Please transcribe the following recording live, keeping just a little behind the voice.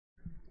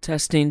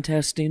Testing,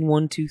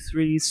 1, 2,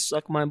 3.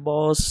 Suck my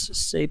balls.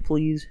 Say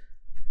please.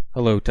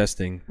 Hello,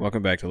 testing.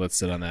 Welcome back to Let's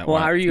Sit on That. Well,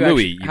 how are you?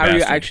 Louis, how are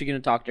you actually going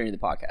to talk during the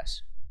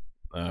podcast?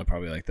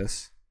 Probably like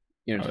this.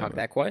 You're going to talk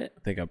that quiet?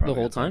 I think I'm probably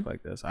the whole time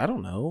like this. I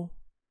don't know.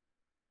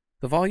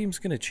 The volume's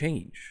going to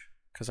change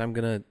because I'm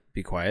going to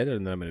be quiet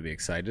and then I'm going to be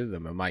excited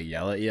and I might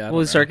yell at you.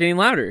 Well, start getting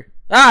louder.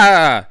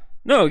 Ah!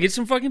 No, get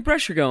some fucking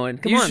pressure going.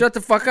 Come on. Shut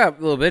the fuck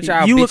up, little bitch.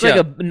 I'll you beat look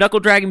like a knuckle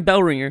dragging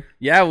bell ringer.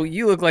 Yeah, well,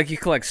 you look like you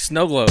collect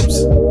snow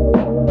globes.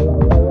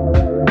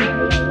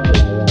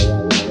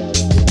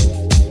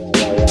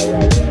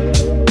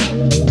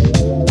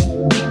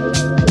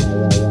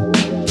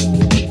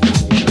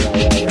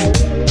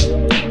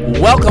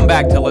 Welcome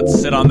back to Let's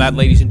Sit on That,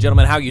 ladies and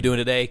gentlemen. How you doing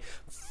today?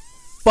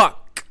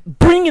 Fuck.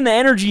 Bringing the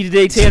energy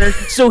today, Tanner.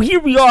 So here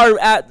we are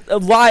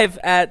at live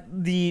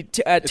at the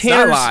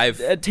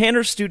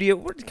Tanner's studio.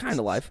 We're kind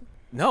of live.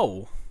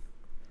 No.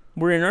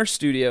 We're in our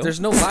studio. There's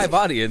no live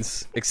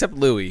audience except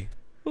Louis.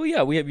 Well,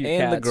 yeah, we have you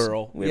and cats. The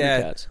girl. We have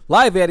you cats.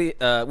 Live.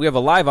 We have a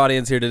live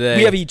audience here today.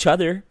 We have each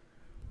other.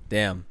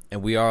 Damn,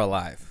 and we are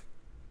alive.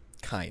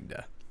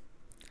 Kinda.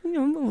 A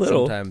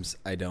little. Sometimes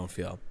I don't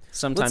feel.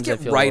 Sometimes let's I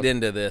get feel right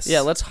into this.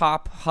 Yeah, let's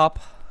hop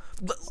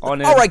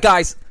on in. All right,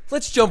 guys,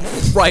 let's jump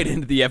right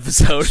into the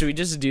episode. Should we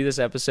just do this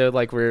episode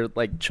like we're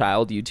like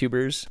child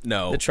YouTubers?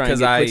 No,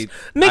 because I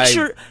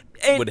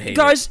would hate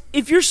guys,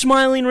 if you're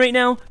smiling right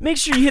now, make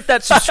sure you hit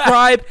that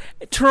subscribe,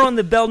 turn on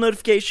the bell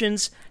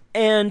notifications,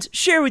 and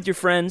share with your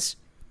friends.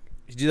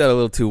 You do that a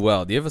little too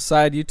well. Do you have a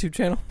side YouTube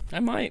channel? I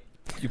might.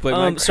 You play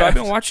Minecraft? So I've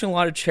been watching a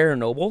lot of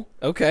Chernobyl.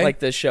 Okay, like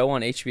the show on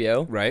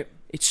HBO. Right.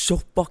 It's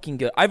so fucking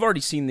good. I've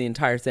already seen the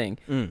entire thing.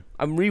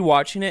 I'm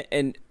rewatching it,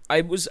 and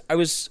I was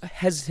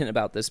hesitant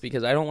about this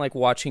because I don't like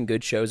watching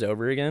good shows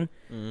over again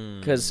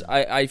because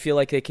I feel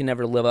like they can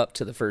never live up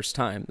to the first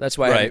time. That's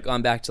why I haven't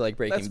gone back to like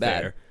Breaking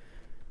Bad. Fair.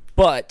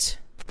 But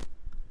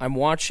I'm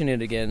watching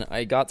it again.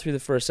 I got through the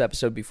first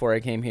episode before I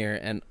came here,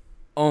 and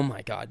oh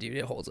my god, dude,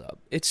 it holds up.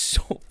 It's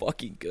so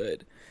fucking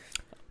good.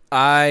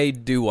 I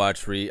do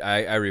watch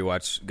I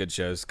rewatch good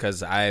shows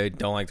because I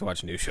don't like to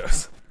watch new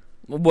shows.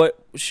 What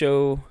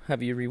show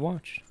have you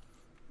rewatched?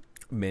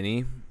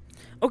 Many.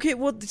 Okay,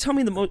 well, tell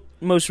me the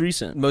most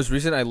recent. Most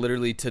recent, I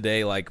literally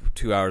today, like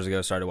 2 hours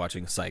ago, started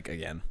watching Psych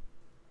again.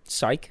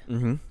 Psych?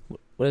 Mm-hmm.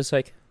 What is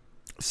Psych?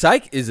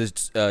 Psych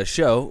is a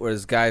show where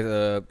this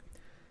guy,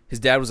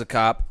 his dad was a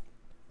cop.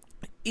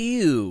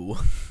 Ew.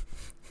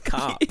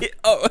 Cop.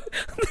 Oh.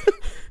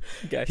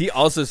 Okay. He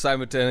also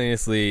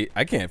simultaneously,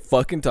 I can't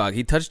fucking talk.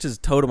 He touched his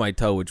toe to my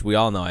toe, which we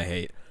all know I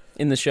hate.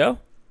 In the show?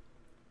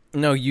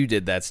 No, you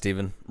did that,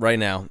 Steven. Right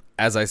now,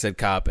 as I said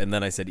cop, and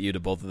then I said ew to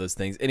both of those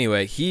things.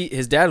 Anyway,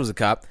 his dad was a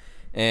cop,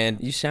 and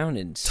you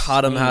sounded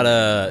taught him how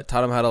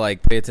to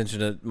like pay attention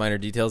to minor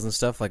details and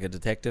stuff, like a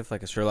detective,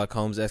 like a Sherlock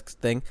Holmes-esque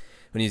thing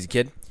when he was a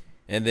kid.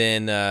 And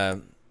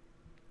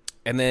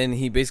then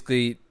he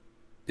basically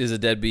is a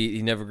deadbeat.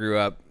 He never grew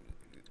up.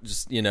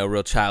 Just,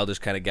 real childish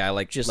kind of guy,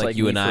 like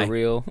you and I. For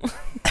real.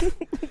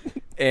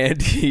 And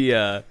he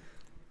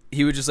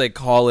would just like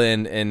call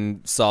in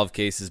and solve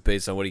cases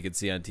based on what he could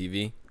see on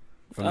TV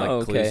from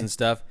like clues and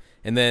stuff.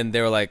 And then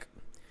they were like,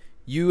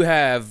 "You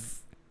have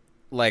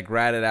like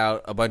ratted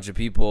out a bunch of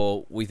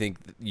people. We think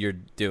you're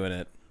doing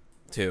it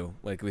too.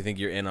 Like we think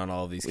you're in on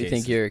all of these cases. We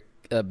think you're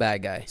a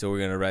bad guy. So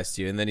we're gonna arrest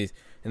you." And then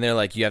they're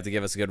like, "You have to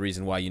give us a good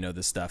reason why you know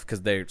this stuff,"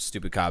 because they're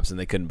stupid cops and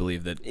they couldn't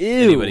believe that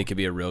anybody could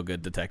be a real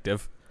good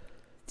detective.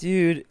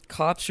 Dude,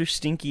 cops are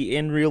stinky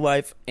in real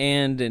life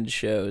and in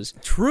shows.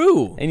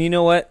 True. And you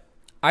know what?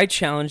 I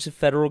challenge the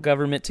federal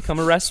government to come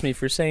arrest me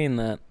for saying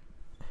that.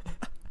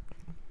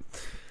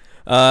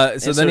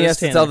 So then he has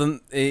to tell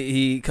them,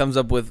 he comes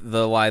up with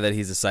the lie that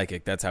he's a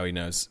psychic. That's how he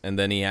knows. And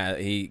then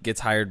he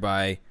gets hired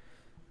by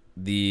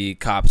the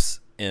cops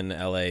in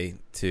L.A.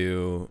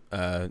 to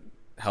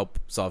help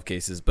solve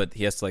cases. But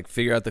he has to like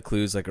figure out the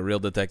clues like a real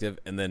detective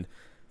and then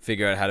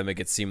figure out how to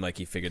make it seem like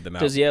he figured them out.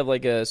 Does he have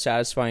like a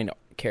satisfying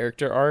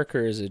character arc,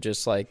 or is it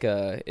just like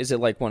is it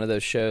like one of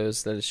those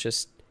shows that it's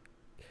just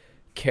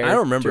character I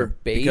don't remember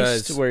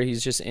based where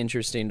he's just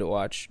interesting to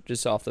watch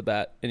just off the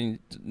bat and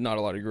not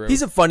a lot of growth?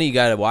 He's a funny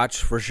guy to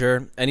watch for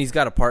sure, and he's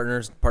got a partner.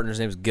 His partner's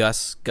name's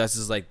Gus. Gus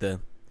is like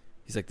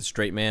he's like the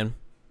straight man.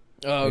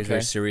 Oh, okay. He's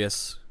very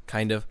serious,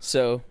 kind of.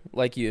 So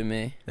like you and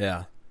me.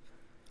 Yeah.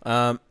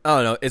 I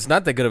don't know. It's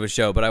not that good of a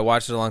show, but I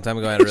watched it a long time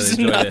ago and I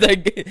really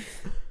enjoyed it.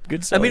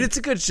 Good. I mean, it's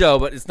a good show,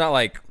 but it's not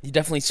like you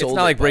definitely sold. It's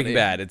not like buddy. Breaking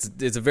Bad.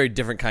 It's a very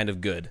different kind of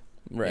good.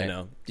 Right.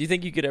 Do you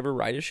think you could ever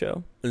write a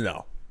show?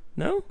 No.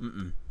 No.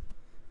 Mm-mm.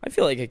 I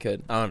feel like I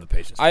could. I don't have the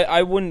patience.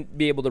 I wouldn't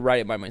be able to write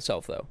it by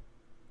myself though.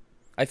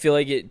 I feel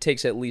like it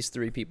takes at least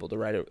 3 people to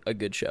write a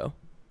good show.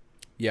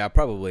 Yeah,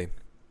 probably.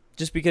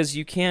 Just because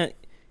you can't.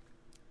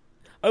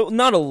 Oh,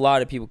 not a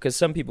lot of people, because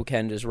some people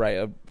can just write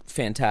a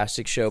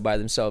fantastic show by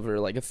themselves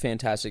or like a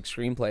fantastic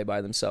screenplay by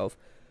themselves.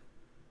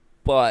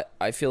 But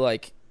I feel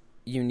like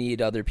you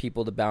need other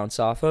people to bounce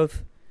off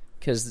of,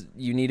 because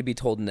you need to be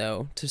told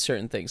no to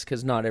certain things,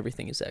 because not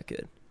everything is that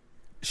good.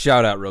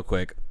 Shout out real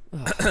quick.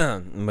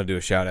 I'm going to do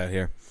a shout out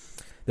here.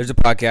 There's a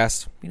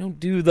podcast. We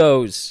don't do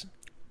those.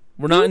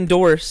 We're not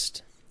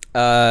endorsed.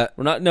 We're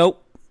not.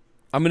 Nope.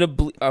 I'm gonna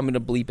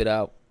bleep it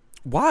out.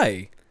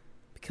 Why?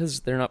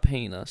 Because they're not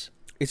paying us.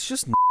 It's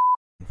just,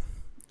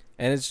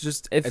 and it's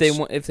just if they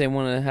want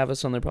to have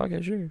us on their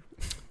podcast, sure.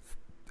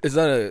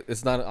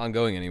 It's not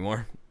ongoing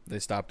anymore. They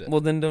stopped it.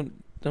 Well, then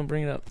don't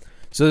bring it up.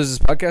 So there's this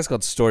podcast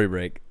called Story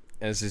Break,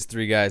 and it's these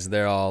 3 guys.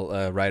 They're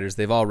all writers.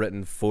 They've all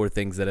written 4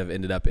 things that have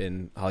ended up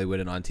in Hollywood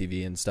and on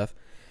TV and stuff.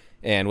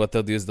 And what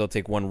they'll do is they'll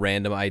take one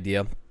random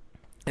idea,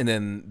 and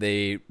then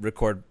they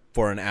record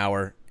for an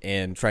hour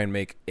and try and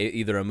make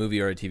either a movie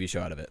or a TV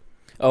show out of it.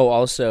 Oh,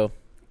 also,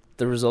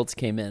 the results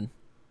came in.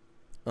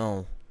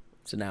 Oh.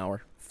 It's an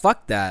hour.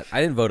 Fuck that.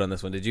 I didn't vote on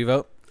this one. Did you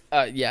vote?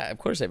 Yeah, of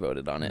course I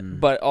voted on it.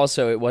 But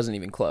also, it wasn't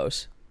even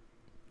close.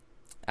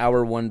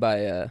 Hour won by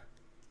a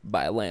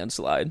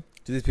landslide.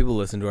 Do these people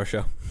listen to our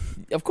show?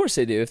 Of course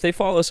they do. If they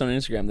follow us on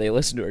Instagram, they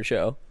listen to our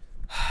show.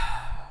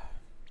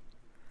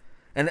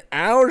 An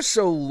hour's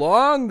so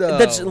long, though.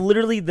 That's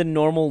literally the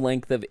normal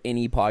length of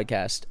any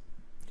podcast.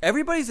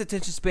 Everybody's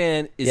attention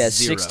span is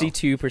 0.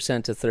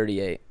 62% to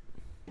 38.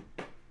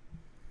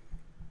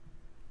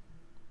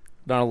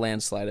 Not a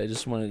landslide. I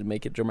just wanted to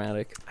make it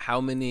dramatic.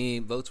 How many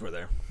votes were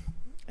there?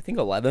 I think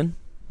 11.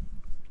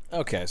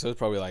 Okay, so it's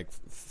probably like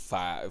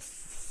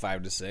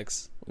 5 to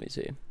 6. Let me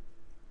see.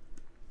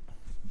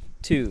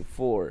 2,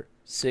 4,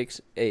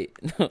 6, 8.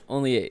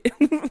 Only 8.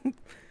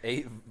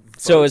 8.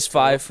 So it's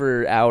 5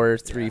 for hour,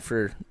 3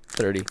 for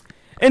 30.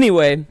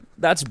 Anyway,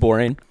 that's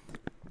boring.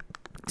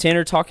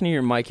 Tanner, talking to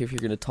your mic if you're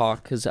gonna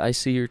talk, because I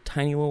see your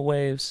tiny little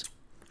waves.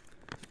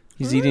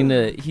 He's eating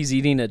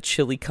a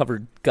chili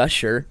covered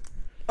gusher.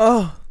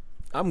 Oh,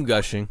 I'm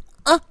gushing.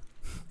 Fuck!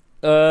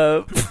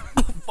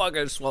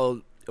 I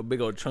swallowed a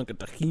big old chunk of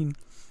tahini.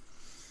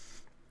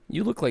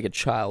 You look like a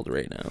child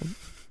right now.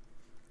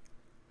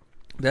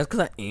 That's because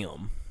I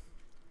am.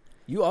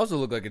 You also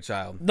look like a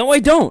child. No, I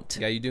don't.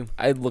 Yeah, you do.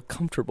 I look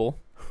comfortable.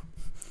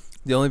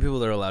 The only people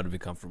that are allowed to be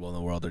comfortable in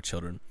the world are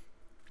children.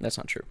 That's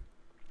not true.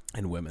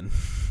 And women.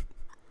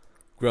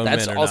 Grown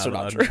That's men are also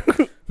not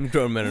true.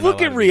 Grown men are Look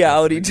not at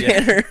reality,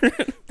 Tanner.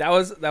 Yeah. That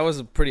was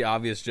a pretty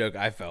obvious joke,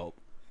 I felt.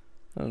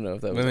 I don't know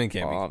if that women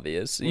was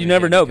obvious. Women you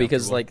never know be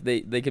because like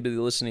they could be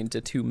listening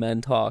to 2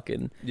 men talk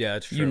and yeah,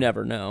 it's true. You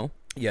never know.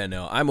 Yeah,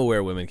 no. I'm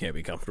aware women can't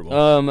be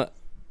comfortable.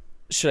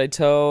 Should I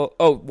tell?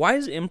 Oh, why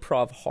is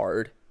improv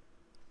hard?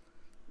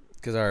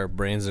 Because our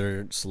brains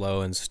are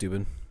slow and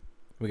stupid.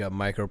 We got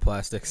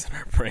microplastics in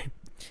our brain.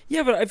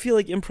 Yeah, but I feel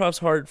like improv's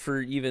hard for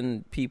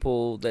even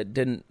people that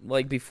didn't,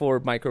 like,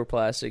 before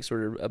microplastics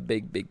were a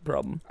big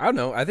problem. I don't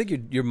know. I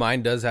think your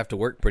mind does have to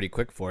work pretty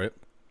quick for it.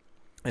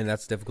 And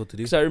that's difficult to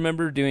do. Because I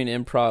remember doing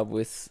improv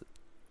with,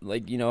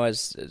 like, you know,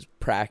 as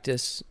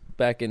practice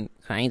back in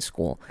high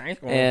school.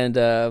 And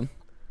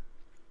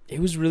it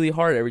was really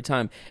hard every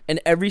time.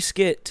 And every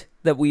skit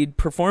that we'd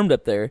performed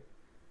up there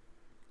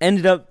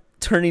ended up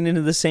turning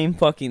into the same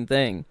fucking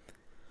thing.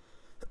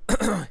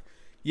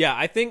 Yeah,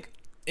 I think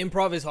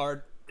improv is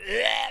hard.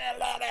 Yeah,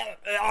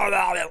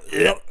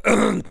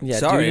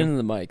 sorry. do it into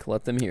the mic.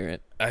 Let them hear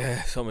it. I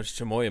have so much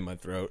chamoy in my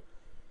throat.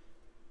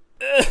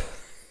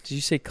 Did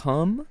you say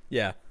cum?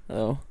 Yeah.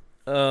 Oh.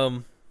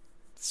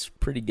 It's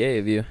pretty gay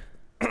of you.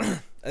 I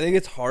think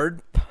it's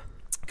hard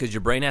because your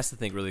brain has to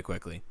think really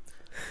quickly.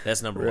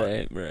 That's number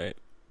one. Right.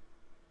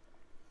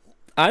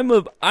 I'm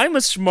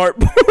a smart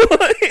boy.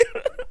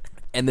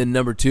 And then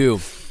number 2,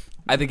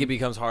 I think it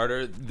becomes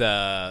harder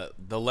the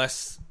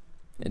less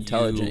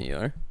intelligent you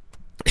are.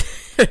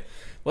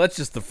 Well, that's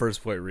just the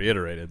first point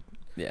reiterated.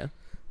 Yeah.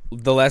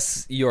 The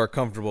less you are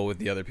comfortable with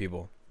the other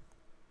people.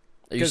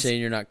 Are you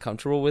saying you're not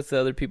comfortable with the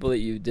other people that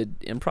you did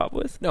improv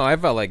with? No, I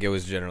felt like it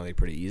was generally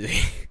pretty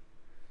easy.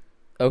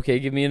 Okay,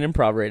 give me an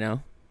improv right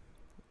now.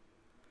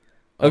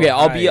 Okay,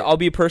 I'll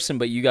be a person,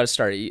 but you got to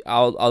start it.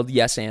 I'll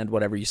yes and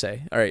whatever you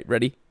say. All right,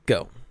 ready?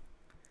 Go.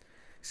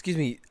 Excuse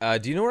me.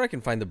 Do you know where I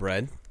can find the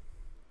bread?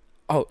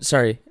 Oh,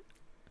 sorry.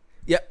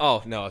 Yeah.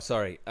 Oh no,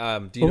 sorry.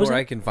 Do you know where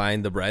I can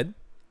find the bread?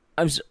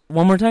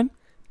 One more time.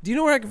 Do you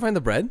know where I can find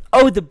the bread?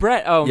 Oh, the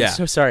bread. Oh, yeah. I'm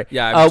so sorry.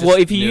 Yeah. Well,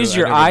 if you use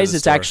your eyes,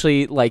 it's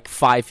actually like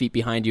 5 feet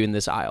behind you in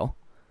this aisle.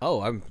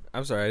 Oh,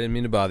 I'm sorry. I didn't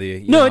mean to bother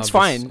you. No, it's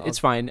fine. It's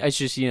fine. It's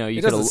just, you know,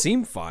 you could. It doesn't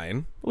seem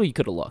fine. Well, you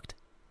could have looked.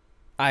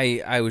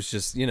 I was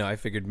just, you know, I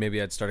figured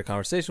maybe I'd start a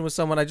conversation with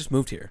someone. I just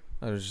moved here.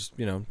 I was just,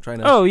 you know, trying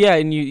to. Oh yeah,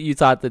 and you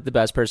thought that the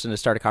best person to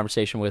start a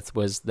conversation with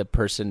was the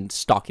person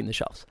stocking the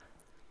shelves.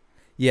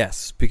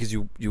 Yes, because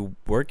you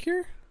work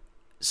here.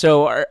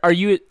 So are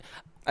you?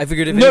 I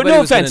figured if no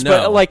was offense, know.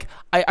 but like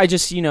I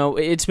just, you know,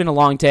 it's been a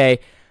long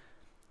day.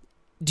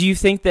 Do you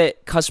think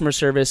that customer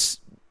service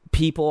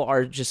people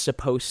are just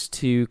supposed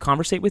to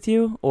conversate with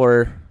you,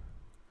 or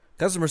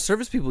customer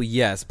service people?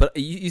 Yes, but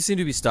you seem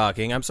to be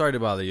stalking. I'm sorry to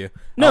bother you.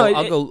 No,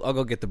 I'll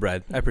go get the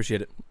bread. I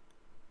appreciate it.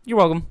 You're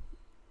welcome.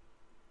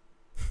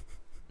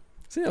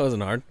 See, that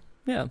wasn't hard.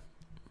 Yeah,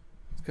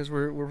 because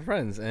we're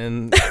friends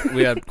and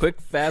we have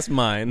quick, fast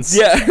minds.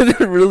 Yeah,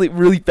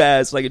 really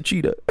fast, like a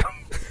cheetah.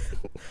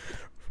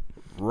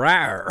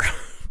 Rawr.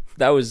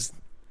 That was.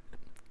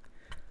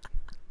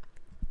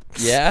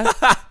 Yeah.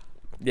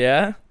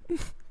 Yeah.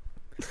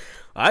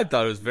 I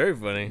thought it was very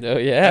funny. Oh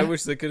yeah. I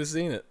wish they could have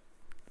seen it.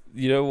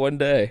 One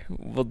day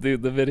we'll do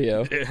the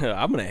video.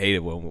 I'm gonna hate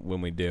it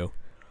when we do.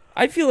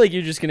 I feel like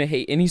you're just gonna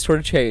hate any sort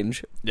of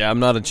change. Yeah, I'm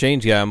not a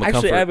change guy. I'm a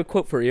Actually, comfort. I have a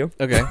quote for you.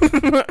 Okay.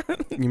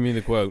 Give me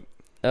the quote.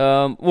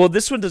 Well,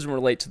 this one doesn't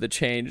relate to the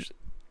change.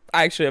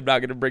 Actually, I'm not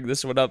gonna bring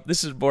this one up.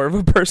 This is more of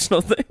a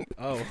personal thing.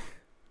 Oh.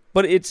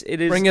 But it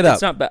is. Bring it up.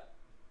 It's not bad.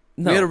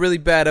 No. We had a really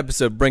bad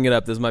episode. Bring it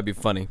up. This might be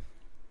funny.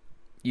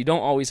 You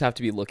don't always have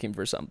to be looking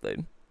for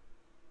something.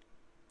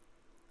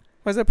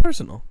 Why is that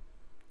personal?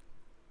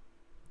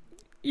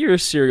 You're a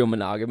serial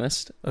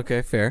monogamist.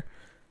 Okay, fair.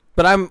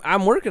 But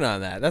I'm working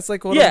on that. That's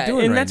like what I'm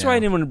doing and right that's now. why I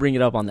didn't want to bring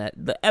it up on that.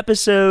 The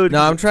episode.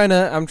 No,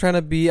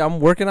 I'm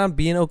working on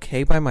being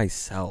okay by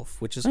myself,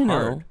 which is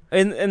hard.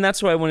 And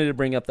that's why I wanted to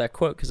bring up that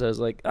quote, because I was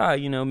like,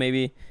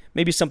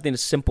 maybe something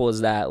as simple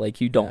as that. Like,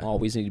 you don't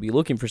always need to be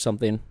looking for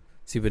something.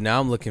 See, but now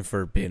I'm looking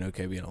for being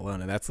okay being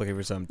alone, and that's looking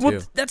for something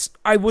too. Well,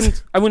 I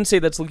wouldn't say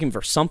that's looking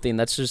for something.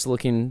 That's just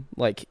looking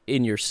like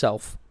in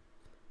yourself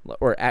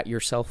or at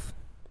yourself.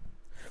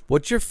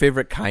 What's your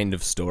favorite kind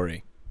of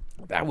story?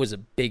 That was a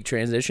big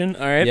transition.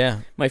 All right. Yeah.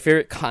 My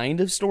favorite kind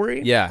of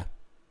story? Yeah.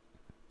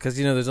 Because,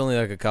 there's only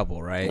like a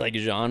couple, right? Like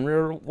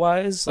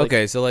genre-wise?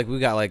 Okay, so like we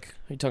got like...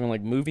 Are you talking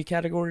like movie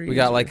categories? We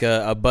got like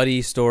a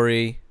buddy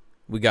story.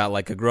 We got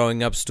like a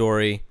growing up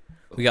story.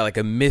 We got like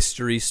a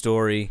mystery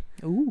story.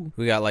 Ooh.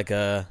 We got like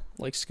a...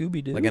 Like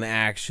Scooby-Doo? Like an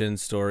action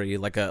story.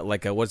 Like a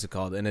what's it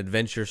called? An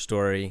adventure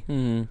story.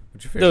 Mm-hmm.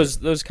 What's your favorite?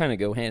 Those kind of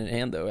go hand in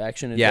hand, though.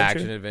 Action, adventure. Yeah,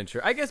 action,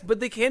 adventure. I guess, but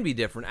they can be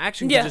different.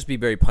 Action can just be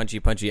very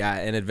punchy,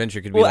 and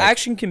adventure could be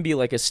action can be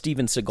like a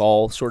Steven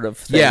Seagal sort of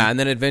thing. Yeah, and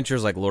then adventure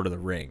is like Lord of the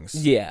Rings.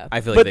 Yeah. I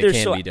feel like they can be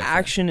different. But there's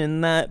action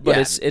in that, but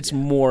it's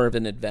more of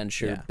an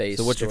adventure-based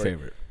So what's story. your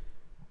favorite?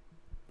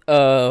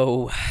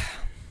 Oh...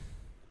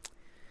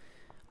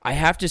 I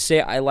have to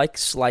say I like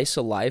slice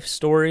of life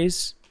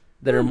stories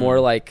that are more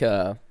like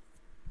I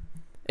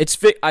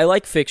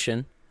like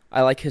fiction.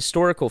 I like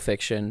historical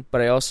fiction,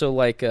 but I also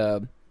like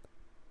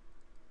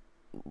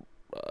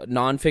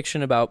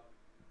nonfiction about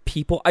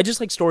people. I just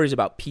like stories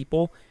about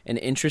people and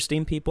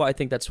interesting people. I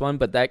think that's fun,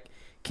 but that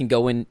can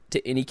go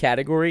into any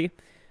category.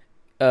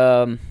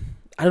 I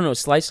don't know.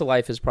 Slice of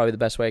life is probably the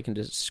best way I can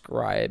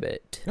describe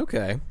it.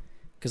 Okay.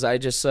 Because I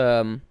just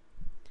I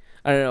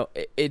don't know.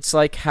 It's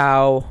like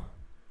how...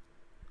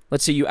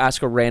 Let's say you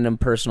ask a random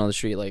person on the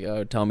street, like,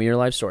 "Oh, tell me your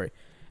life story,"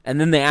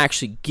 and then they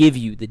actually give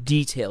you the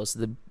details,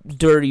 the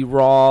dirty,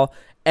 raw,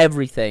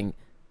 everything.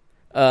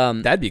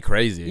 That'd be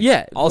crazy.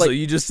 Yeah. Also,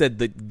 you just said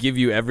that give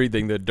you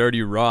everything, the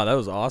dirty, raw. That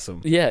was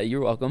awesome. Yeah, you're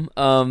welcome.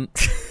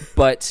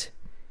 But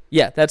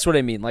yeah, that's what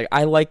I mean. Like,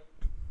 I like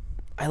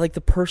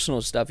the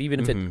personal stuff, even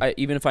if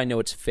even if I know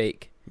it's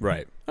fake.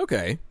 Right.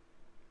 Okay.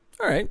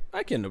 All right.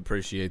 I can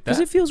appreciate that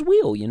because it feels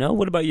real.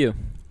 What about you?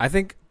 I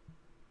think.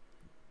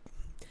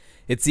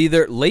 It's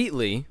either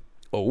lately,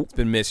 it's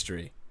been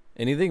mystery.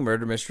 Anything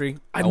murder mystery,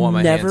 I want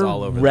my hands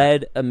all over I've never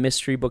read a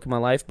mystery book in my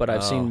life, but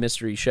I've seen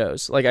mystery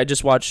shows. Like I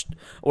just watched,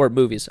 or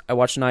movies. I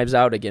watched Knives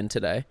Out again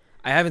today.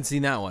 I haven't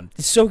seen that one.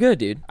 It's so good,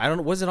 dude. I don't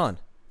know. What's it on?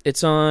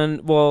 It's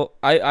on, well,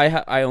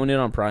 I own it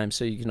on Prime,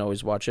 so you can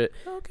always watch it.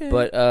 Okay.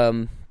 But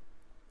I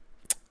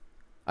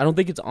don't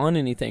think it's on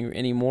anything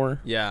anymore.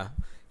 Yeah.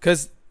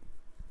 Because...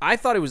 I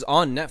thought it was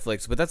on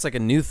Netflix, but that's like a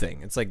new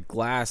thing. It's like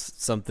Glass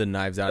something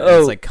Knives Out. And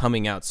it's like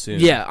coming out soon.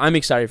 Yeah, I'm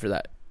excited for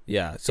that.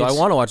 Yeah, so I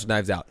want to watch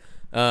Knives Out.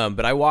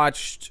 But I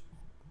watched...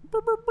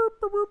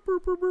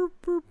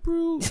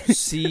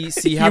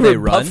 See how they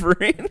run?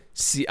 Buffering?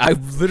 See, I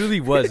literally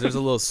was. There's a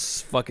little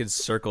fucking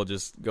circle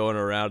just going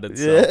around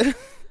itself.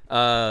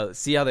 Yeah.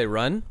 See how they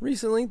run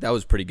recently? That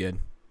was pretty good.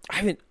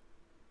 That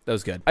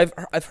was good.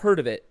 I've heard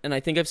of it, and I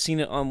think I've seen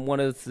it on one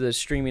of the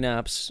streaming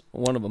apps.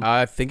 One of them.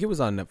 I think it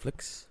was on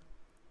Netflix.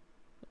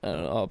 I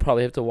don't know, I'll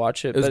probably have to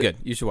watch it. It was good.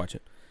 You should watch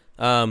it.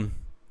 But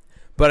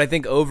I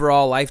think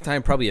overall,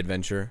 Lifetime, probably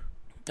adventure.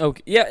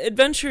 Okay, yeah,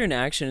 adventure and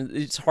action.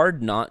 It's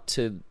hard not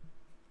to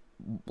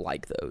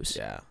like those.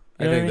 Yeah,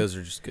 I think those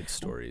are just good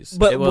stories.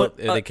 But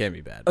they can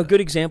be bad. A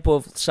good example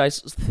of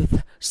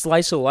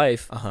slice of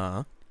life.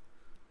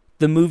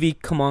 The movie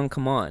Come On,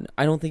 Come On.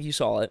 I don't think you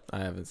saw it. I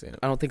haven't seen it.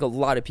 I don't think a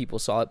lot of people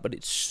saw it, but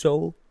it's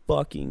so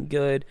fucking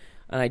good,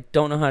 and I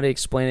don't know how to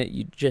explain it.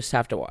 You just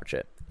have to watch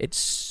it.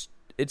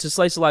 It's a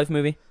slice of life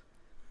movie,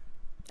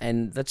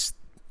 and that's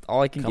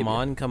all I can give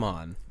you. Come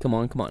on.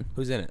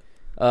 Who's in it?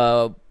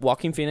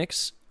 Joaquin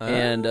Phoenix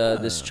and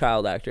this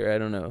child actor. I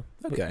don't know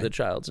the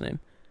child's name.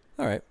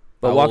 All right.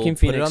 But Joaquin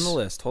Phoenix put it on the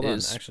list. Hold on.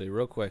 Actually,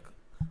 real quick.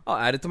 I'll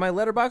add it to my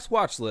Letterboxd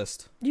watch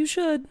list. You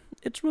should.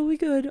 It's really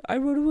good. I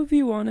wrote a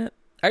review on it.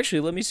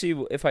 Actually, let me see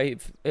if I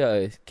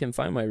can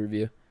find my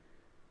review.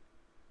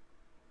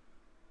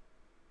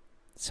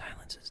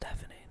 Silence is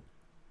deafening.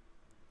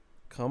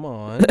 Come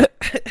on.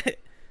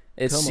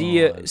 It's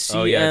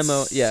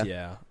CMO. Yeah.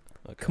 Yeah.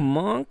 Okay. Come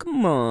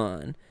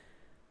on.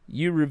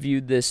 You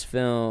reviewed this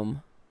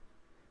film.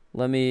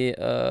 Let me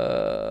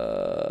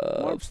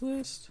watch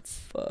list.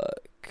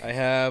 Fuck. I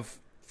have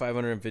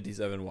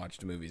 557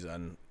 watched movies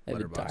on I have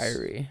a Letterboxd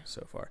diary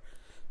so far.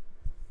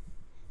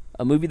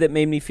 A movie that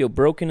made me feel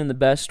broken in the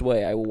best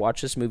way. I will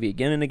watch this movie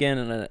again and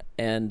again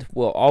and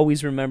will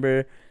always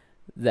remember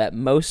that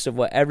most of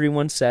what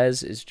everyone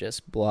says is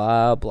just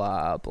blah,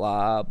 blah,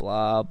 blah,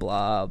 blah,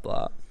 blah,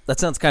 blah. That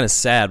sounds kind of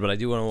sad, but I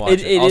do want to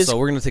watch it. Also,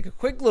 we're going to take a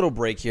quick little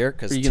break here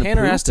because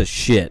Tanner has to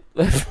shit.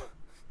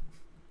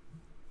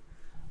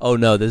 Oh,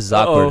 no, this is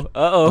awkward.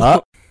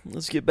 Uh-oh.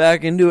 Let's get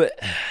back into it.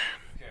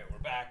 Okay, we're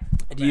back.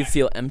 Do you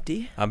feel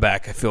empty? I'm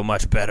back. I feel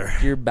much better.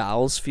 Do your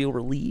bowels feel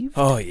relieved?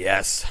 Oh,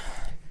 yes.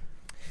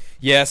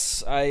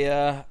 Yes,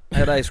 I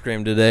had ice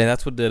cream today.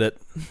 That's what did it.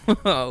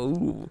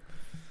 Oh.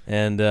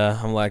 And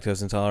I'm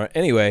lactose intolerant.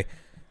 Anyway,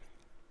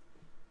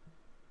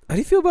 how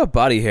do you feel about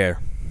body hair?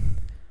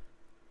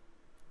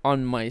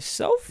 On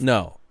myself?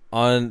 No,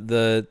 on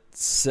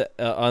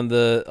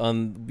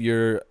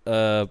your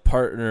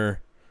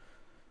partner,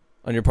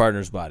 on your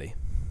partner's body.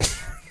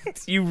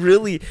 You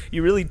really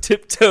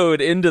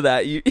tiptoed into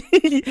that.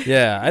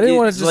 Yeah, I didn't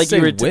want to just like say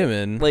you were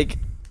women,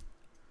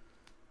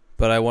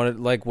 but I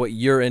wanted like what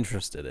you're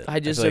interested in. I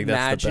just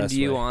imagined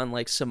you on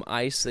like some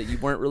ice that you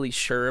weren't really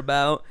sure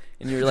about,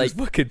 and you're like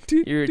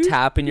you're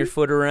tapping your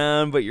foot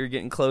around, but you're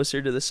getting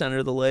closer to the center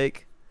of the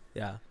lake.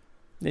 Yeah.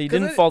 You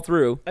didn't fall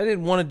through. I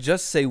didn't want to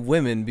just say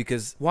women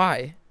because...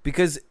 Why?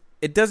 Because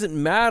it doesn't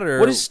matter...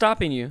 What is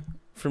stopping you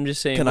from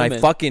just saying women? Can I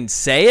fucking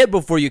say it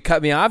before you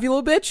cut me off, you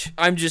little bitch?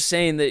 I'm just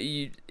saying that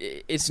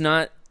it's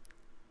not...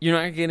 You're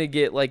not going to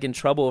get like in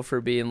trouble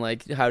for being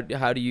like, how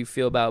do you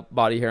feel about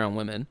body hair on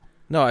women?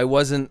 No, I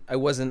wasn't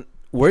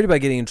worried about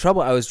getting in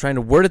trouble. I was trying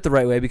to word it the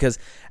right way because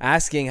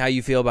asking how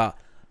you feel about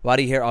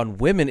body hair on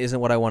women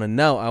isn't what I want to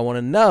know. I want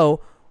to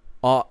know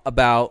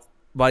about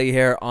body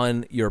hair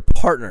on your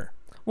partner.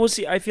 Well,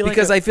 see, I feel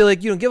I feel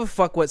like you don't give a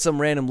fuck what some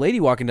random lady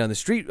walking down the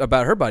street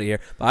about her body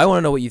hair, but I want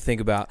to know what you think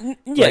about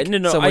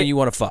someone you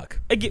want to fuck.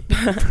 I get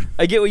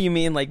I get what you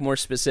mean, like more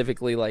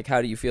specifically, like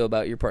how do you feel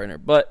about your partner?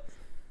 But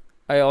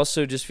I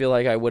also just feel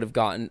like I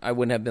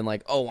wouldn't have been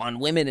like, oh, on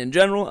women in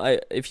general.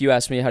 If you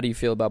asked me how do you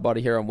feel about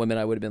body hair on women,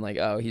 I would have been like,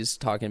 oh, he's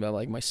talking about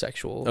like my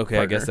sexual Okay,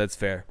 partner. I guess that's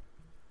fair.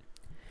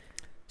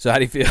 So how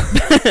do you feel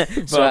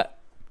about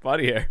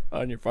body hair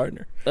on your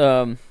partner?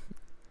 I'm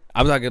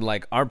talking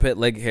like armpit,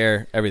 leg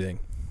hair, everything.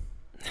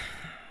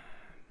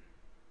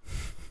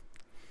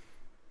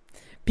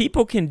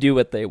 People can do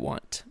what they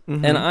want,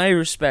 and I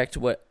respect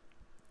what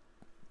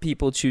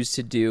people choose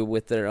to do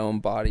with their own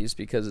bodies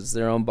because it's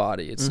their own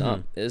body.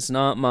 It's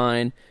not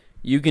mine.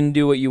 You can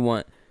do what you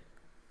want.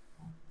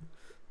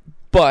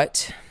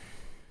 But,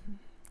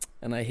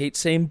 and I hate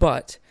saying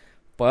but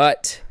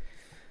it's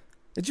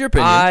your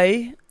opinion.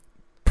 I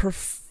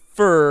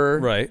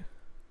prefer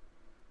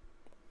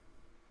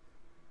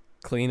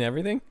clean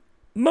everything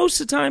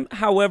most of the time.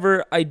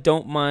 However, I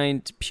don't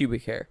mind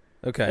pubic hair.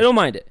 Okay, I don't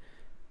mind it.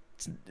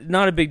 It's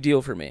not a big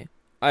deal for me.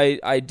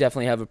 I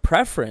definitely have a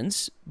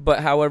preference, but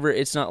however,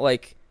 it's not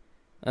like,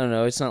 I don't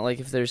know, it's not like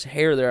if there's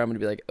hair there, I'm going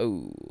to be like,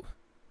 oh.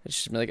 It's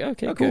just be like,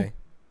 okay, cool.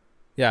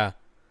 Yeah.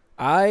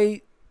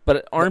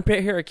 But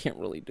armpit hair, I can't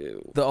really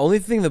do. The only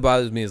thing that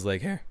bothers me is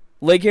leg hair.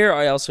 Leg hair,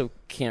 I also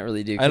can't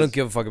really do. I don't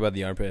give a fuck about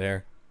the armpit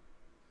hair.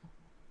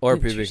 Or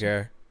pubic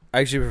hair.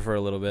 I actually prefer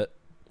a little bit.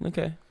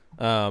 Okay.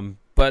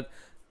 But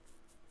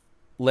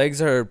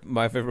legs are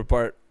my favorite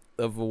part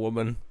of a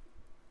woman.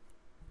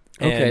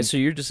 Okay, so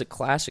you're just a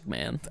classic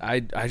man. I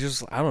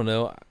don't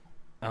know.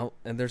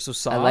 And they're so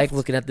soft. I like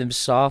looking at them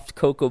soft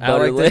cocoa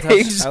butter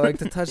legs. I like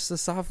to touch the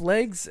soft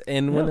legs,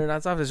 and when they're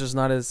not soft, it's just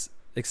not as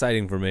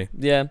exciting for me.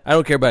 Yeah. I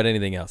don't care about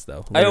anything else,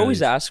 though. I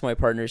always ask my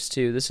partners,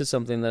 too. This is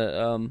something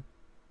that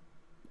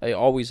I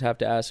always have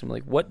to ask them,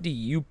 like, what do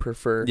you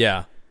prefer?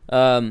 Yeah.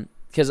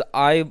 Because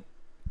I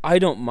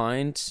don't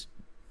mind,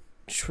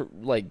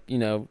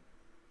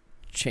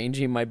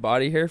 changing my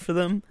body hair for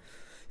them.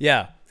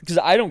 Yeah. Because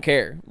I don't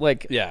care.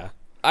 Like, yeah,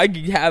 I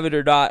have it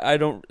or not. I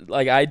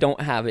don't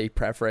have a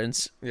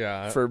preference.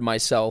 For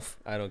myself.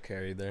 I don't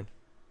care either.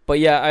 But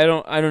yeah, I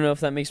don't know if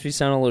that makes me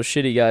sound a little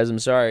shitty, guys. I'm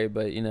sorry,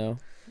 but No,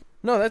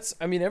 that's.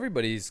 I mean,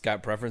 everybody's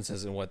got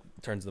preferences and what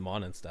turns them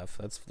on and stuff.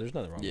 There's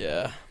nothing wrong.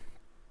 Yeah. With that.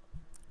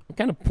 What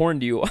kind of porn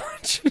do you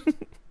watch?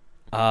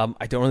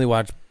 I don't really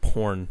watch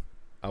porn.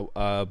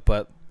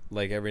 But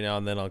like every now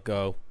and then I'll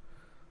go.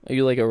 Are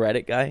you like a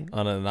Reddit guy?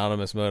 On an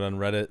anonymous mode on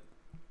Reddit.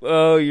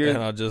 Oh, and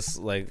I'll just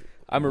like...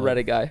 I'm a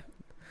Reddit guy.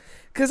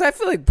 Because I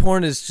feel like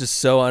porn is just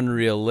so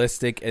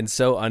unrealistic and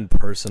so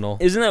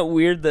unpersonal. Isn't that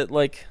weird that,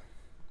 like...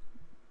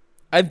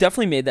 I've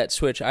definitely made that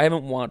switch. I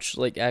haven't watched,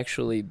 like,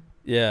 actually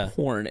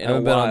porn in a while. I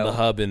haven't been on the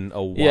hub in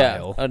a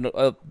while.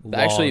 Yeah,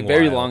 actually a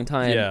very long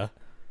time. Yeah.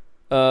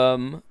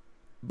 But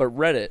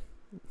Reddit...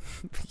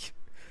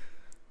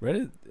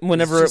 Reddit.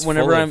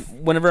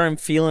 Whenever I'm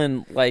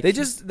feeling like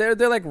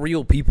they're like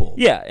real people.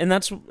 Yeah, and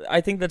I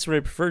think that's what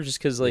I prefer, just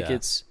because like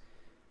it's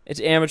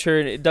amateur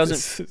and it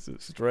doesn't. It's a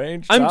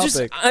strange I'm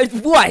topic.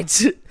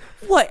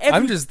 What?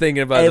 I'm just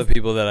thinking about the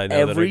people that I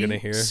know that are going to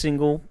hear.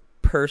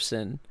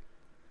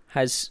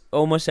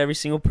 Almost every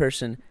single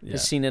person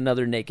has seen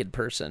another naked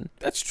person.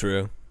 That's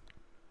true.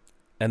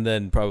 And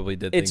then probably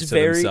did things to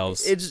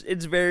themselves.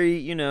 It's very,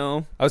 you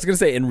know. I was gonna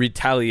say in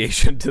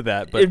retaliation to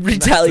that, but in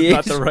retaliation,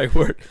 that's not the right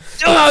word.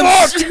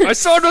 Oh, fuck! I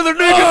saw another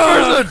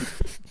naked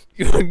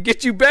person.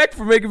 Get you back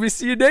for making me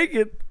see you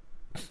naked.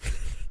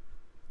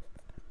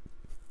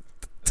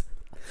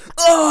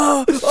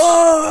 Oh!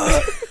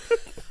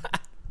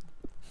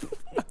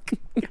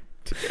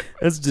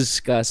 That's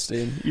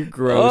disgusting. You're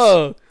gross.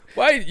 Oh,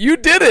 why? You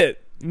did it.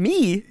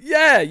 Me?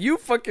 Yeah, you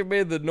fucking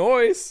made the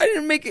noise. I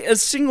didn't make a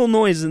single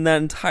noise in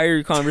that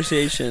entire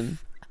conversation.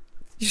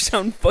 You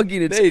sound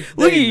fucking...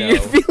 Look at you. You're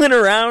feeling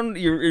around.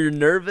 You're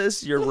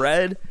nervous. You're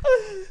red.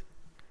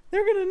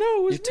 They're going to know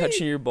it was You're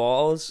touching your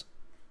balls.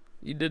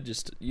 You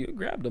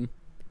grabbed them.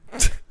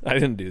 I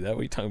didn't do that.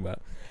 What are you talking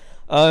about?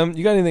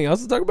 You got anything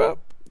else to talk about?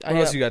 What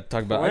else you got to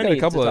talk about? I got a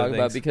couple of things.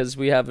 About because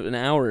we have an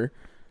hour.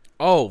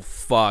 Oh,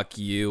 fuck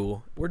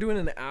you. We're doing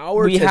an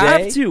hour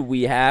today?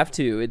 We have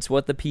to. It's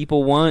what the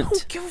people want. I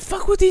don't give a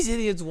fuck what these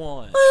idiots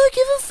want. I don't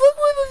give a fuck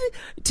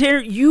what...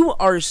 Terry, you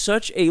are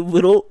such a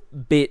little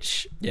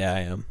bitch. Yeah, I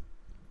am.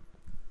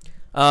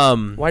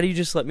 Why do you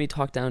just let me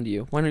talk down to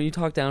you? Why don't you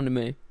talk down to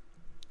me?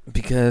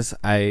 Because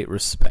I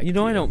respect you. You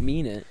know I don't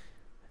mean it.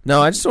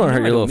 No, I just don't want to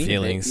hurt your little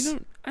feelings.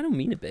 I don't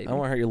mean it, baby. I don't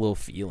want to hurt your little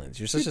feelings.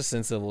 You're such a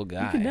sensitive little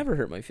guy. You can never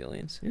hurt my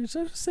feelings. You're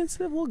such a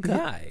sensitive little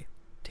guy.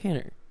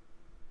 Tanner.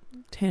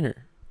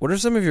 What are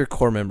some of your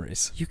core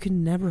memories? You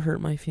can never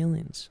hurt my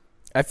feelings.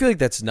 I feel like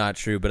that's not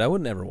true, but I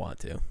would never want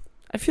to.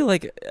 I feel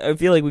like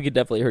we could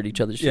definitely hurt each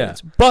other's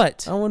feelings.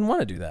 But I wouldn't want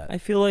to do that. I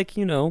feel like,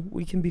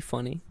 we can be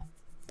funny.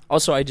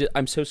 Also,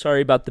 I'm so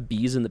sorry about the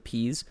B's and the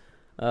P's.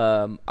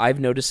 I've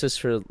noticed this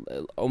for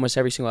almost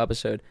every single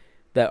episode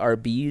that our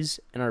B's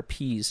and our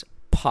P's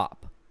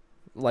pop.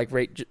 Like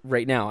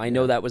right now. I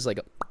know that was like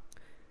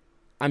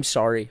I'm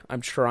sorry.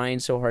 I'm trying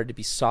so hard to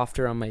be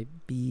softer on my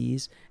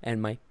B's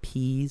and my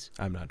P's.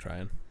 I'm not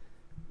trying.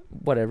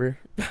 Whatever.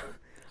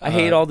 I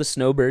hate all the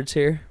snowbirds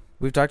here.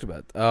 We talked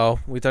about it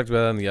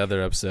on the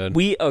other episode.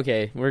 We're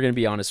going to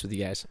be honest with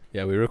you guys.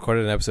 Yeah, we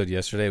recorded an episode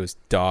yesterday. It was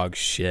dog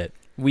shit.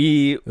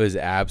 It was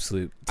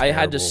absolute terrible. I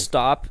had to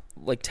stop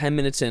like 10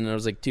 minutes in and I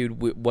was like,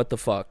 dude, what the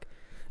fuck?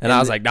 And I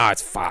was like, nah,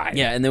 it's fine.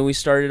 Yeah, and then we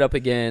started up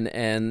again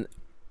and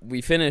we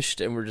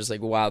finished and we're just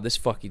like, wow, this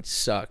fucking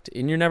sucked.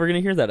 And you're never going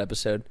to hear that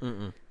episode.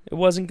 Mm-mm. It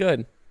wasn't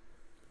good.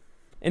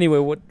 Anyway,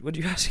 what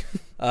you ask?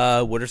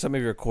 What are some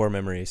of your core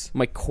memories?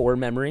 My core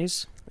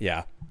memories?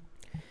 Yeah.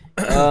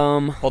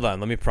 Hold on,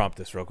 let me prompt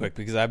this real quick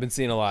because I've been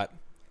seeing a lot,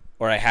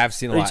 or I have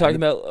seen a lot. Are you talking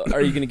about,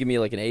 are you going to give me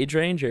like an age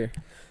range or?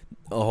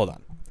 Oh, hold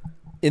on.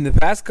 In the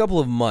past couple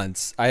of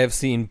months, I have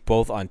seen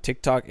both on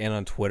TikTok and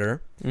on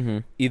Twitter. Mm-hmm.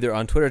 Either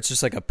on Twitter, it's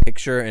just like a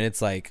picture and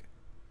it's like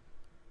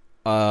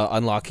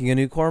unlocking a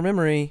new core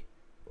memory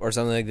or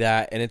something like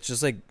that. And it's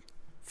just like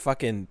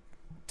fucking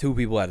two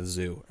people at a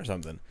zoo or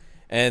something.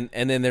 And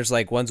then there's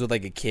like ones with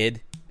like a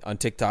kid on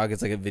TikTok.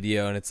 It's like a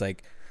video and it's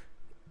like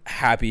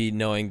happy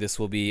knowing this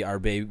will be our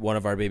baby, one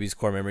of our baby's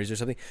core memories or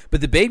something. But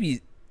the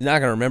baby not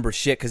going to remember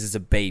shit because it's a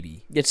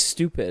baby. It's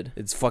stupid.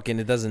 It doesn't know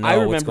what's going on. I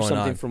remember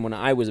something from when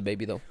I was a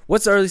baby, though.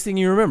 What's the earliest thing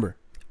you remember?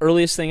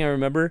 Earliest thing I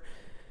remember,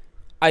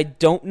 I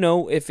don't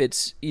know if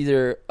it's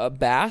either a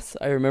bath.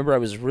 I remember I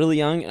was really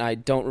young, and I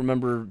don't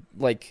remember,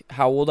 like,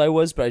 how old I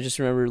was, but I just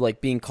remember, like,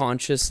 being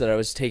conscious that I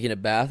was taking a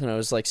bath, and I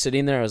was, like,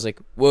 sitting there. I was like,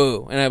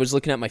 whoa. And I was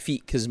looking at my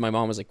feet because my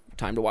mom was like,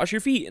 time to wash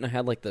your feet. And I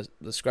had, like, the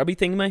scrubby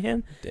thing in my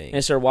hand. Dang. And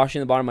I started washing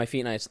the bottom of my feet,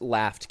 and I just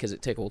laughed because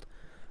it tickled.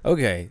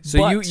 Okay,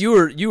 so you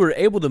were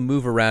able to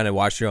move around and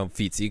wash your own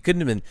feet, so you couldn't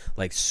have been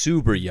like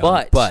super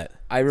young. But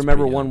I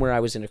remember one where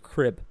I was in a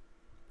crib.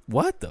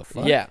 What the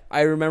fuck? Yeah,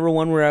 I remember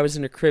one where I was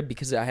in a crib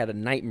because I had a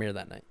nightmare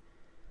that night.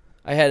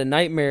 I had a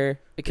nightmare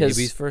because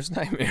baby's first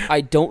nightmare.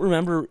 I don't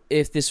remember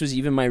if this was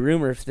even my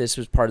room or if this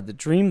was part of the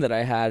dream that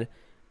I had,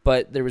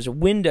 but there was a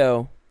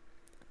window,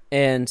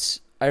 and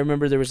I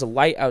remember there was a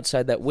light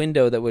outside that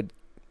window that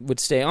would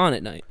stay on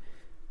at night,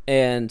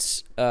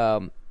 and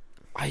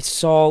I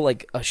saw,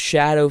 like, a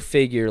shadow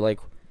figure, like,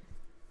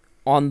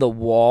 on the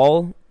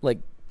wall, like,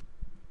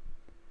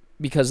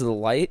 because of the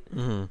light.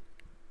 Mm-hmm.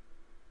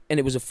 And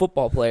it was a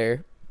football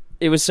player.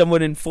 It was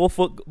someone in full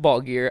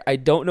football gear. I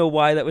don't know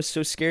why that was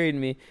so scary to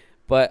me,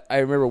 but I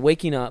remember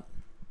waking up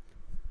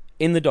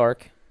in the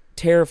dark,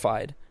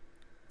 terrified,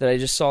 that I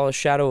just saw a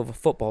shadow of a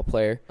football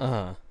player.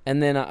 Uh-huh.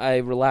 And then I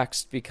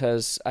relaxed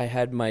because I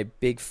had my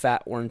big,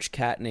 fat, orange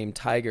cat named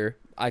Tiger.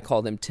 I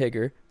called him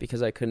Tigger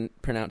because I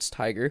couldn't pronounce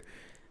tiger.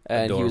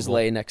 And Adorable. He was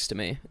laying next to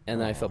me, and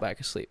then I fell back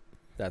asleep.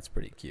 That's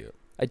pretty cute.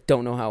 I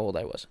don't know how old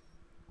I was.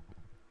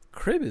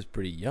 Crib is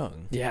pretty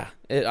young. Yeah,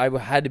 I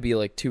had to be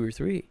like 2 or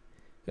 3.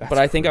 But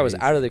I think I was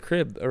out of the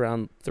crib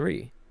around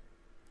 3.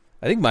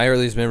 I think my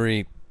earliest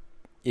memory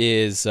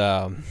is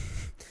it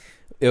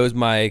was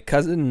my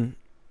cousin's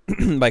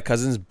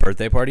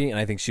birthday party, and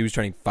I think she was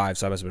turning 5,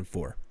 so I must have been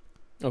 4.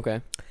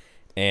 Okay.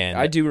 And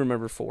I do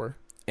remember 4.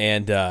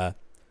 And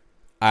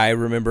I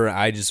remember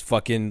I just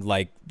fucking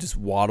just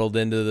waddled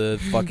into the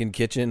fucking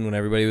kitchen when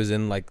everybody was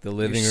in like the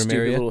living room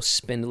area. Little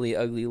spindly,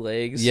 ugly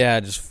legs. Yeah,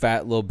 just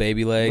fat little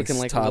baby legs,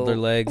 looking like toddler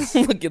legs,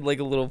 looking like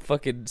a little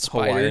fucking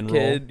spider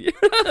Hawaiian kid.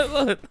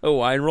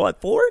 Hawaiian roll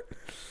at 4.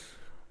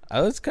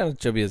 I was kind of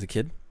chubby as a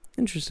kid.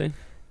 Interesting.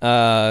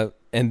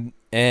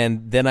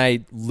 And then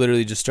I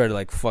literally just started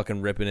like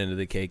fucking ripping into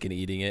the cake and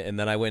eating it, and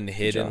then I went and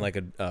hid in like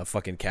a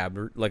fucking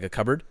cupboard, like a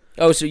cupboard.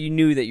 Oh, so you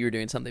knew that you were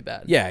doing something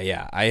bad?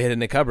 Yeah. I hid in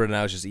the cupboard and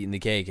I was just eating the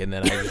cake, and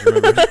then I just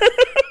remembered.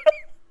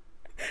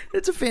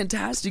 It's a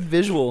fantastic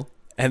visual.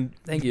 And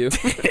thank you.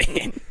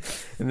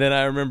 And then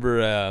I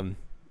remember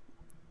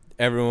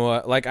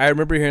everyone I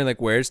remember hearing like,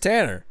 "Where's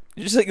Tanner?"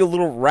 You're just like a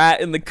little rat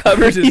in the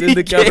cupboard, just in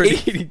the cupboard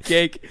eating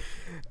cake.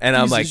 And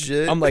I'm like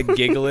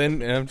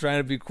giggling, and I'm trying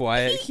to be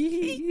quiet,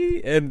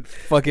 and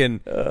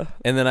fucking,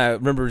 and then I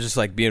remember just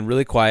like being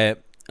really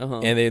quiet,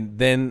 and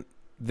then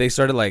they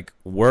started like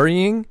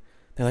worrying.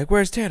 They're like,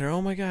 "Where's Tanner?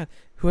 Oh my god,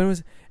 who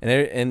was?"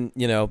 And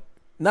you know,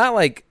 not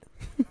like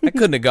I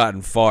couldn't have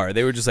gotten far.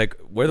 They were just like,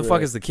 "Where the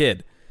fuck is the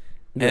kid?"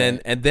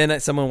 And then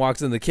someone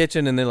walks in the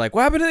kitchen, and they're like,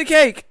 "What happened to the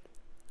cake?"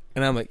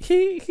 And I'm like,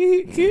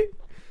 "He."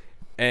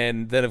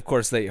 And then, of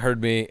course, they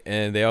heard me,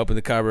 and they opened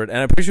the cupboard. And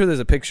I'm pretty sure there's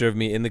a picture of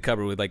me in the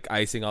cupboard with, like,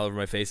 icing all over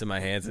my face and my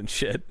hands and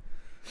shit.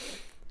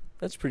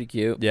 That's pretty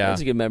cute. Yeah.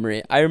 That's a good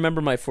memory. I remember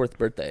my 4th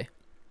birthday.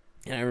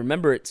 And I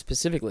remember it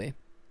specifically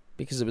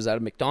because it was at a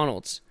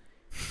McDonald's.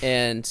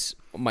 And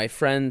my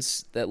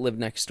friends that lived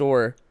next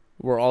door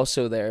were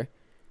also there.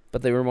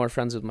 But they were more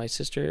friends with my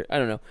sister. I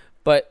don't know.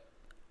 But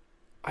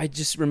I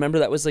just remember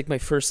that was, like, my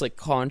first, like,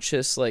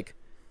 conscious, like,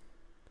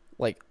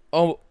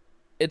 oh,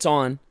 it's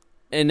on.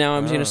 And now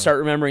I'm going to start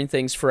remembering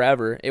things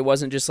forever. It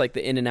wasn't just like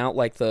the in and out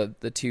like the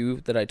 2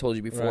 that I told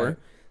you before. Right.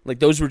 Like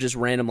those were just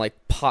random,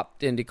 like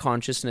popped into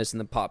consciousness and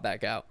then popped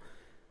back out.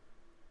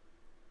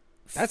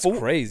 That's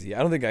crazy.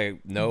 I don't think I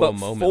know a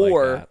moment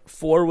like that.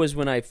 4 was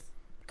when I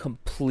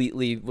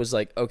completely was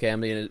like, okay, I'm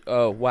going to,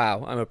 oh,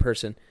 wow, I'm a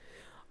person.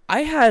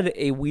 I had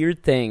a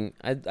weird thing.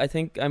 I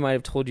think I might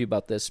have told you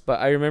about this, but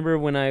I remember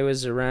when I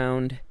was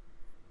around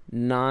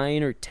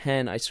 9 or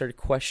 10, I started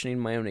questioning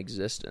my own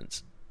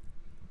existence.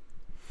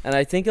 And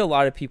I think a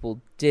lot of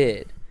people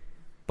did.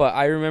 But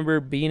I remember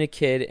being a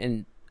kid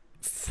and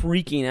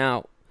freaking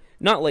out.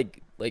 Not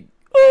like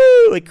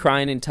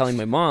crying and telling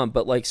my mom,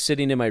 but like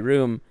sitting in my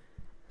room,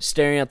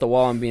 staring at the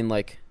wall and being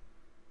like,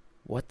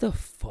 what the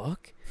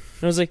fuck?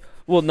 And I was like,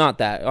 well, not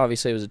that.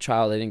 Obviously, I was a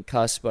child. I didn't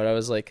cuss, but I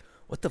was like,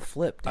 what the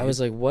flip, dude? I was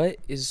like, why?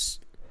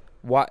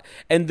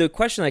 And the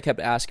question I kept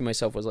asking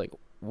myself was like,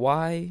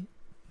 why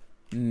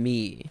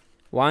me?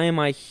 Why am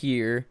I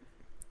here?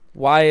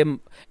 And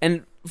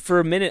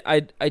for a minute, I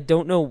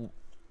don't know,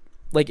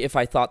 like, if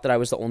I thought that I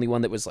was the only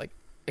one that was, like,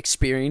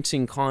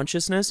 experiencing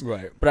consciousness.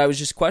 Right. But I was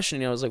just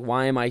questioning. I was like,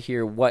 why am I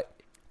here? What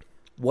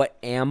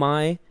am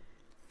I?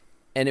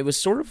 And it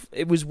was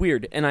it was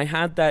weird. And I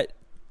had that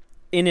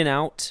in and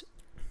out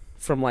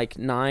from, like,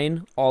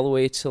 9 all the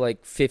way to,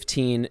 like,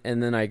 15,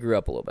 and then I grew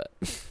up a little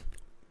bit.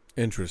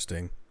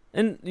 Interesting.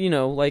 And, you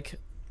know, like,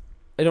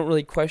 I don't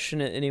really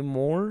question it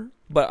anymore,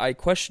 but I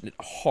questioned it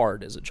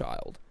hard as a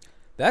child.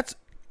 That's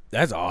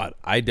odd.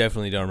 I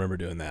definitely don't remember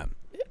doing that.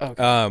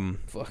 Okay.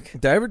 Fuck.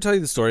 Did I ever tell you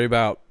the story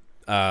about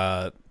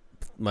my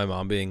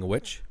mom being a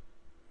witch?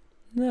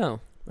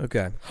 No.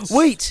 Okay.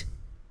 Wait!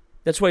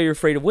 That's why you're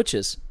afraid of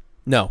witches.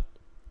 No,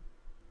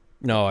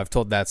 I've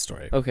told that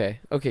story. Okay,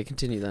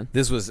 continue then.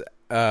 This was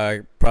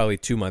probably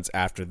 2 months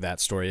after that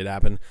story had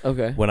happened.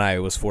 Okay. When I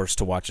was forced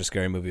to watch a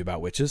scary movie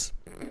about witches.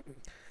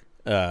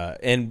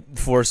 And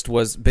forced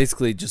was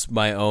basically just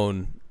my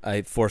own.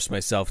 I forced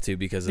myself to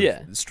because of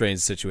the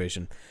strange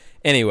situation.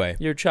 Anyway.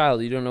 You're a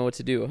child. You don't know what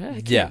to do.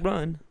 I can't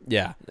run.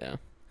 Yeah.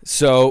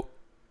 So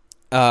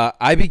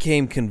I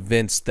became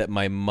convinced that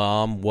my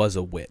mom was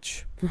a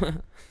witch.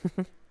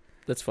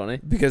 That's funny.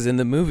 Because in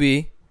the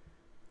movie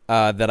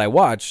that I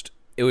watched,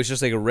 it was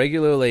just like a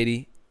regular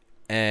lady,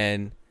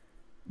 and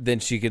then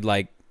she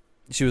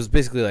was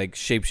basically like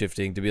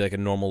shape-shifting to be like a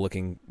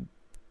normal-looking,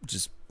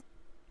 just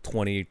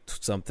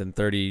 20-something,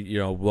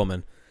 30-year-old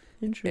woman.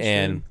 Interesting.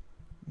 And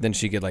then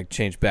she could like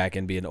change back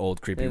and be an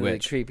old creepy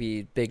witch.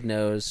 Creepy, big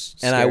nose.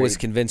 And I was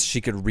convinced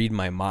she could read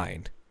my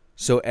mind.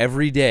 So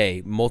every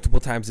day, multiple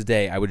times a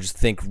day, I would just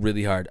think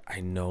really hard.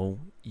 I know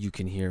you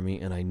can hear me,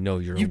 and I know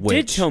you're a witch.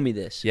 You did tell me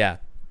this. Yeah.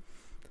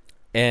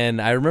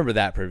 And I remember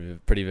that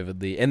pretty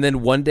vividly. And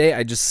then one day,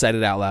 I just said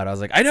it out loud. I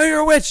was like, I know you're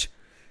a witch.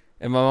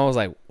 And my mom was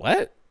like,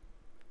 what?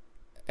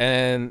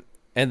 And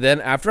then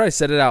after I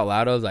said it out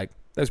loud, I was like,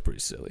 that's pretty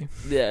silly.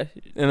 Yeah.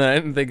 And I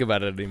didn't think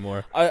about it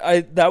anymore.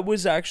 That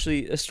was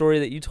actually a story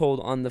that you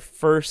told on the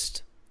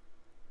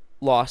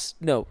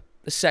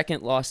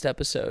second Lost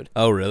episode.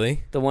 Oh,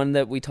 really? The one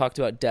that we talked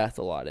about death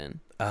a lot in.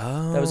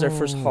 Oh. That was our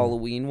first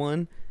Halloween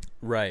one.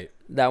 Right.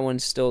 That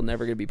one's still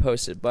never going to be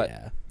posted, but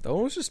yeah. That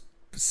one was just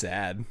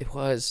sad. It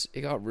was.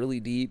 It got really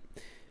deep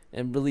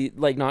and really,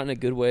 like, not in a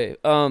good way.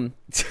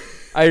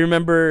 I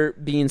remember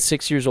being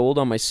 6 years old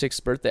on my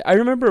 6th birthday. I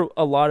remember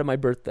a lot of my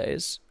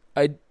birthdays.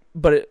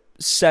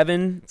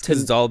 7 to...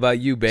 It's all about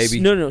you, baby.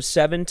 No.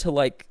 7 to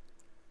like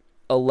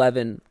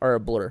 11 are a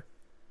blur.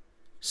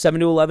 7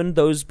 to 11,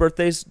 those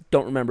birthdays,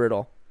 don't remember at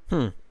all.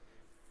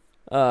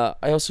 I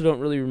also don't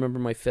really remember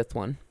my 5th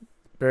one.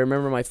 But I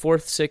remember my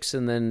 4th, 6th,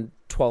 and then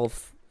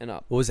 12 and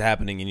up. What was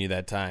happening in you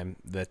that time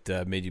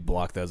that made you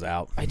block those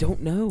out? I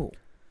don't know.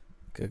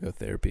 Gotta go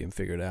therapy and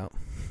figure it out.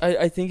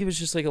 I think it was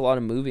just like a lot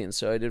of moving,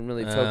 so I didn't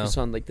really focus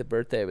on like the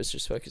birthday. I was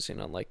just focusing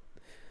on like,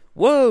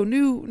 whoa,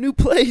 new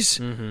place.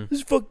 Mm-hmm. This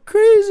is fucking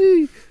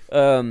crazy.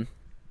 Did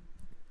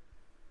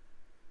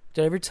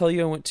I ever tell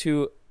you I went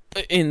to,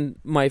 in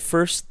my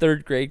first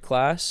 3rd grade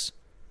class,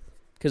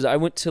 because I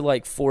went to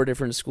like 4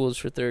 different schools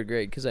for 3rd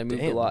grade because I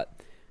moved a lot.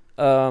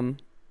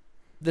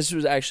 This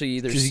was actually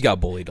either... Because you got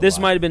bullied a This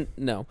lot. might have been...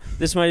 No.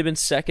 This might have been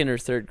 2nd or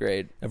 3rd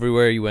grade.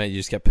 Everywhere you went, you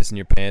just kept pissing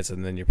your pants,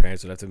 and then your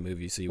parents would have to move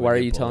you. So you Why are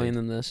you telling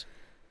them this?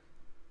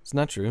 It's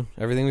not true.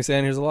 Everything we say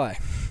in here is a lie.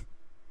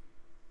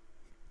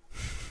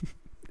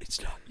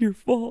 It's not your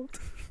fault.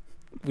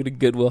 What a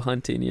Goodwill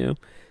Hunting, you.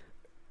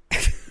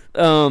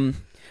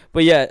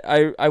 But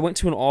yeah, I went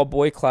to an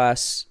all-boy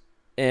class,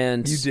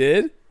 and... You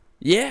did?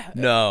 Yeah.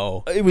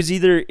 No. It was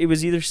either...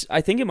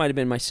 I think it might have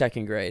been my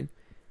 2nd grade.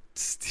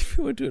 Steve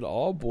went to an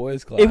all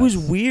boys class. It was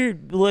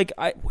weird. Like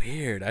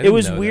weird. It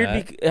was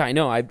weird. I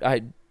know.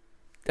 I've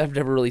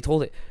never really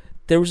told it.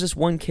 There was this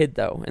one kid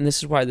though, and this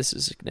is why this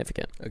is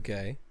significant.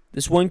 Okay.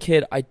 This one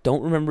kid, I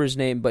don't remember his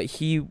name, but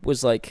he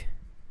was like,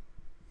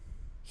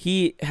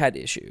 he had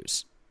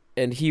issues,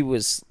 and he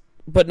was,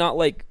 but not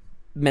like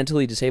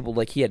mentally disabled.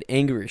 Like he had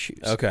anger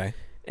issues. Okay.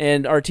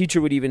 And our teacher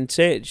would even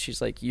say it.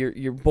 She's like,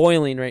 "You're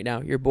boiling right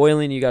now. You're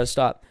boiling. You got to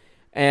stop."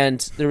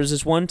 And there was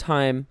this one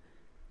time.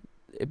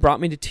 It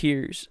brought me to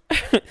tears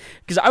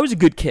because I was a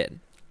good kid.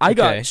 I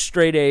got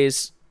straight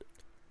A's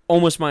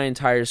almost my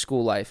entire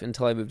school life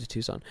until I moved to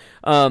Tucson.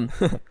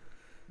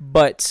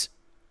 But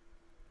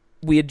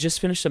we had just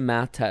finished a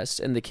math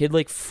test, and the kid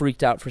like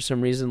freaked out for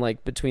some reason,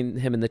 like between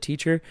him and the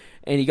teacher.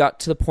 And he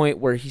got to the point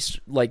where he's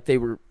like,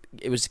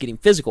 it was getting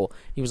physical.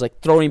 He was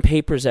like throwing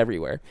papers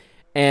everywhere.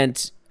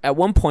 And at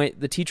one point,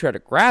 the teacher had to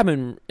grab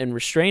him and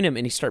restrain him,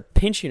 and he started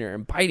pinching her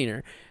and biting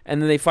her.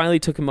 And then they finally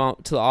took him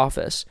out to the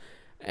office.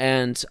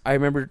 And I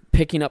remember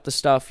picking up the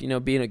stuff,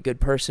 being a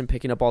good person,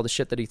 picking up all the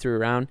shit that he threw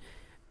around.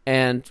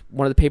 And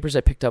one of the papers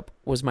I picked up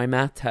was my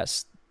math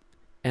test,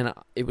 and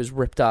it was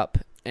ripped up.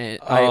 And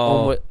I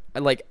almost,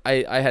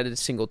 I had a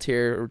single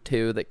tear or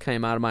two that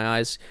came out of my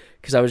eyes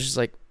because I was just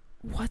like,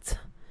 "What?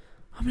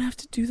 I'm gonna have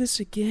to do this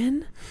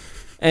again?"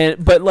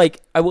 But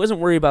like, I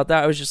wasn't worried about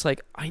that. I was just like,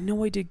 I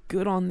know I did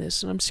good on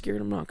this, and I'm scared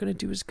I'm not gonna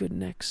do as good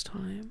next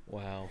time.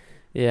 Wow.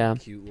 Yeah.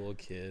 Cute little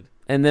kid.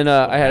 And then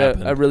I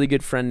had a really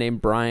good friend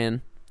named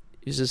Brian.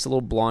 He's just a little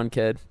blonde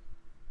kid.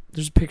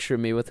 There's a picture of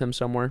me with him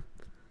somewhere.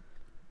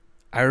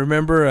 I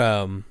remember,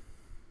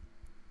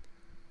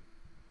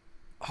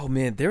 oh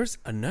man, there's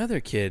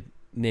another kid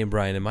named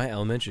Brian in my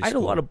elementary school. I had a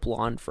lot of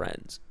blonde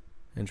friends.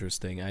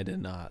 Interesting. I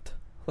did not.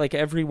 Like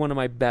every one of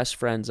my best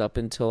friends up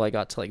until I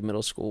got to like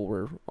middle school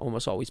were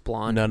almost always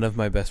blonde. None of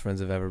my best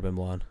friends have ever been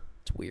blonde.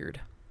 It's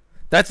weird.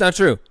 That's not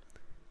true.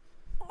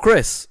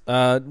 Chris,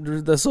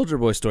 the Soldier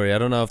Boy story. I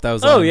don't know if that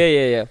was. Oh,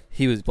 yeah.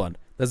 He was blonde.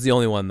 That's the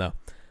only one though.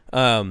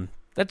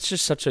 That's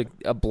just such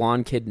a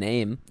blonde kid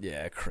name.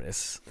 Yeah,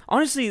 Chris.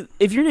 Honestly,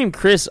 if you're named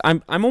Chris,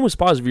 I'm almost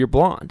positive you're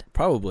blonde.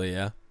 Probably,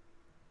 yeah.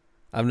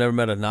 I've never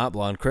met a not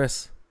blonde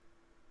Chris.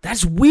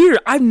 That's weird.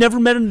 I've never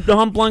met a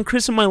non-blonde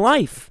Chris in my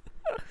life.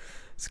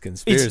 It's a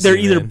conspiracy. They're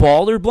either man.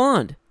 bald or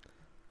blonde.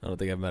 I don't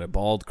think I've met a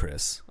bald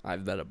Chris.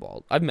 I've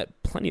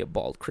met plenty of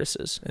bald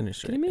Chris's.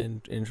 Interesting.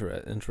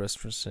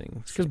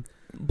 Because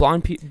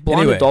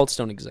blonde adults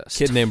don't exist.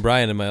 Kid named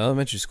Brian in my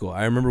elementary school.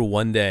 I remember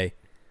one day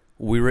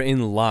we were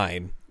in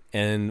line,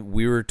 and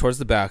we were towards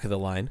the back of the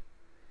line,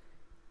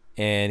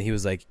 and he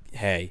was like,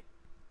 "Hey,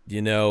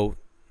 I'm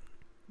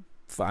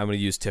going to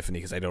use Tiffany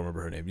because I don't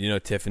remember her name. You know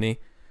Tiffany?"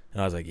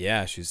 And I was like,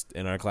 "Yeah, she's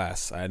in our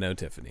class. I know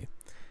Tiffany."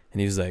 And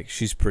he was like,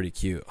 "She's pretty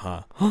cute,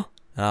 huh?" And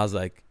I was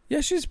like,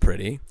 "Yeah, she's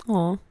pretty."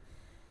 Aw.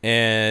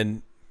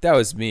 And that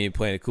was me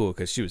playing it cool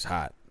because she was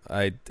hot.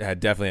 I had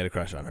definitely had a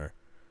crush on her.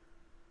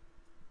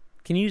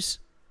 Can you say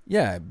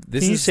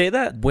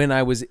that? When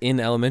I was in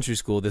elementary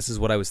school, this is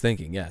what I was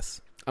thinking, yes.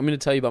 I'm going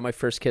to tell you about my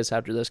first kiss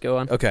after this. Go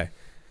on. Okay.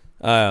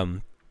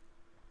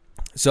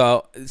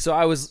 So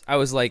I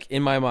was like,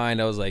 in my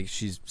mind, I was like,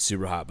 she's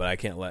super hot, but I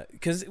can't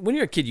because when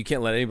you're a kid, you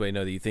can't let anybody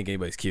know that you think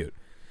anybody's cute.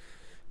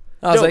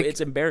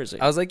 It's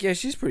embarrassing. I was like, yeah,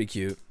 she's pretty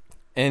cute.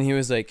 And he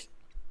was like,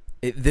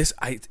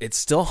 it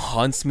still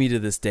haunts me to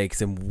this day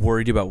because I'm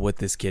worried about what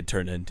this kid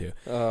turned into.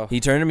 Oh. He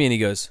turned to me and he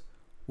goes,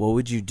 "What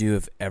would you do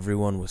if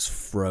everyone was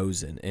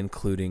frozen,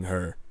 including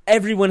her?"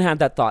 Everyone had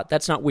that thought.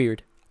 That's not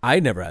weird. I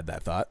never had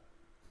that thought.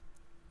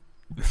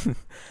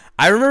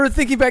 I remember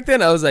thinking back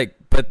then, I was like,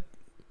 but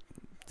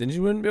then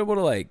you wouldn't be able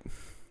to like.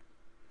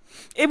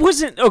 It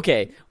wasn't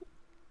okay.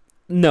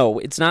 No,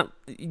 it's not.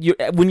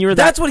 When you're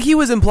that's what he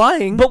was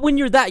implying. But when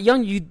you're that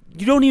young, you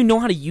don't even know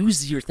how to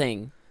use your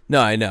thing. No,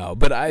 I know,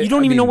 but you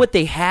don't even know what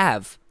they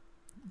have.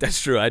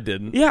 That's true. I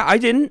didn't. Yeah, I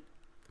didn't.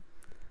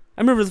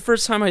 I remember the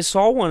first time I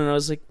saw one, and I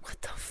was like,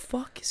 "What the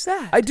fuck is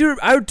that?" I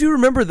do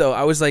remember though.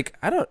 I was like,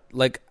 I don't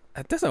like.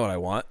 That's not what I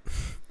want.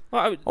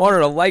 Well, I want her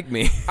to like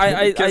me.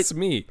 Kiss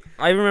me.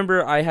 I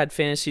remember I had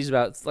fantasies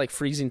about like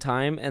freezing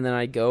time, and then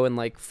I'd go and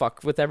like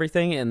fuck with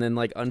everything, and then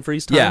like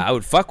unfreeze time. Yeah, I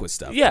would fuck with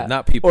stuff. Yeah,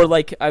 not people. Or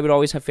like I would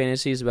always have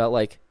fantasies about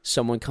like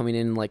someone coming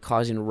in and like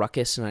causing a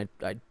ruckus, and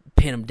I'd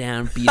pin him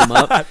down, beat him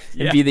up,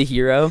 and be the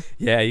hero.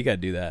 Yeah, you gotta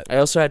do that. I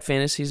also had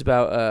fantasies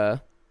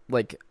about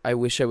like I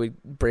wish I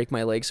would break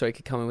my leg so I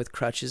could come in with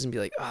crutches and be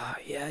like,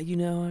 yeah,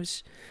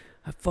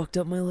 I fucked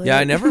up my leg. Yeah,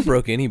 I never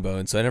broke any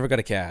bones, so I never got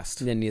a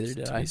cast. Yeah, neither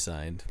did I. To be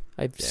signed.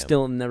 I've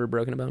still never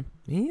broken a bone.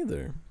 Me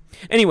either.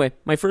 Anyway,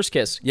 my first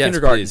kiss. Yes,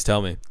 kindergarten. please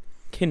tell me.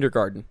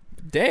 Kindergarten.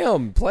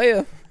 Damn,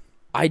 playa.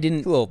 I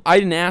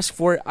didn't ask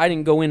for it. I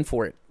didn't go in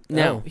for it.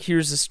 Now,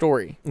 here's the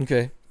story.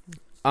 Okay.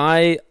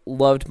 I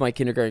loved my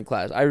kindergarten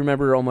class. I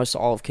remember almost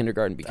all of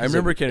kindergarten because I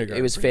remember kindergarten.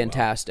 It was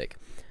fantastic.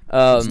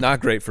 It's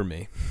not great for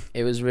me.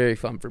 It was very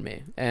fun for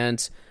me.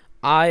 And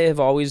I have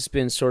always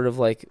been sort of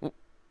like,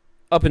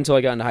 up until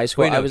I got into high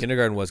school. Wait, no,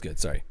 kindergarten was good.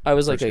 Sorry. I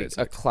was like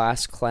a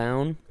class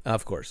clown.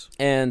 Of course.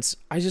 And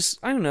I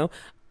don't know.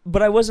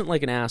 But I wasn't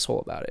like an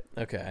asshole about it.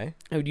 Okay.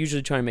 I would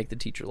usually try and make the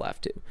teacher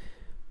laugh too.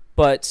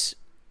 But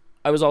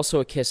I was also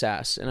a kiss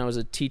ass, and I was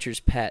a teacher's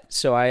pet.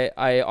 So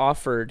I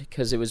offered,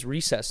 because it was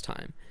recess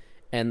time.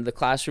 And the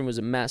classroom was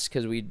a mess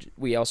because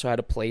we also had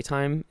a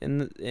playtime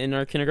in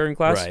our kindergarten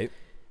class. Right.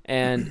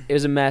 And it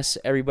was a mess.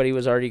 Everybody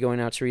was already going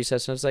out to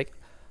recess. And I was like,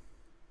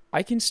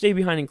 I can stay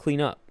behind and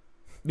clean up.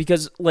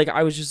 Because, like,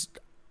 I was just,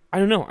 I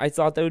don't know. I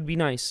thought that would be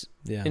nice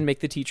and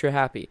make the teacher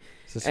happy.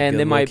 And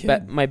then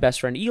my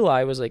best friend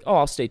Eli was like, oh,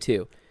 I'll stay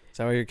too. Is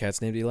that why your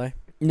cat's named Eli?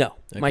 No.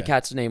 Okay. My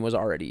cat's name was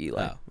already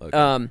Eli. Oh,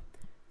 okay.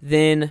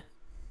 Then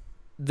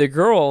the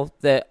girl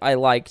that I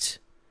liked,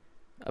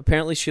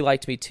 apparently she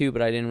liked me too,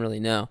 but I didn't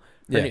really know.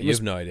 You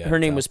have no idea. Her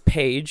name was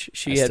Paige.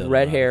 She had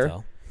red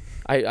hair.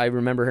 I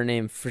remember her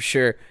name for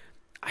sure.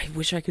 I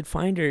wish I could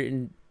find her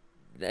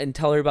and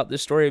tell her about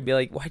this story and be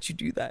like, why'd you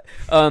do that?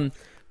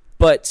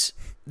 But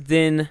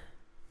then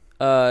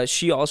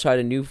she also had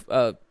a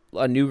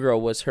new girl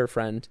was her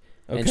friend,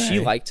 and she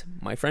liked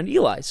my friend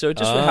Eli. So it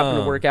just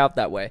happened to work out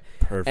that way.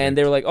 Perfect. And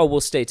they were like, oh,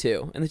 we'll stay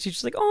too. And the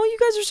teacher's like, oh, you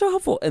guys are so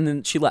helpful. And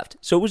then she left.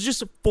 So it was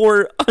just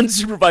 4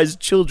 unsupervised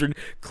children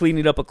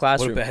cleaning up a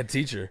classroom. What a bad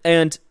teacher.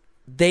 And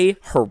they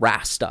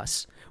harassed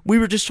us. We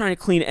were just trying to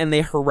clean, and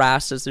they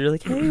harassed us. They're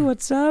like, hey,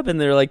 what's up?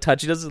 And they're like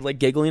touching us and like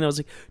giggling. I was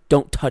like,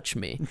 don't touch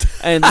me.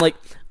 And like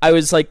I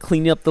was like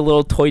cleaning up the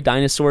little toy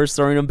dinosaurs,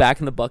 throwing them back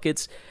in the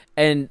buckets.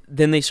 And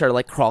then they started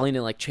like crawling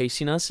and like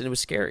chasing us, and it was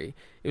scary.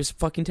 It was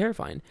fucking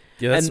terrifying.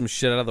 Yeah, that's some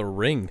shit out of the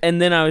ring.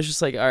 And then I was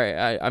just like, all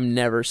right, I'm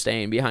never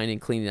staying behind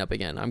and cleaning up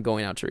again. I'm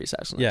going out to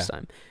recess next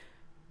time.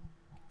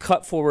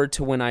 Cut forward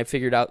to when I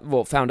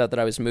found out that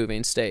I was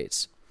moving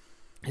states.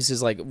 This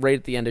is like right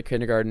at the end of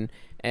kindergarten,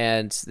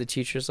 and the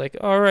teacher's like,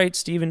 all right,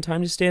 Steven,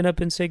 time to stand up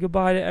and say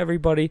goodbye to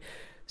everybody.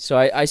 So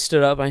I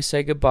stood up, and I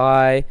said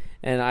goodbye,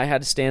 and I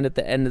had to stand at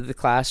the end of the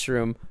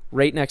classroom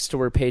right next to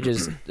where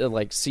Paige's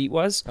like seat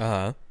was.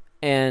 Uh-huh.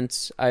 And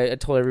I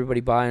told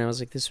everybody bye, and I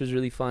was like, this was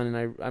really fun,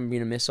 and I'm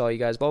going to miss all you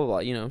guys, blah,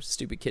 blah, blah,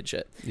 stupid kid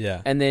shit.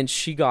 Yeah. And then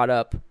she got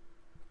up,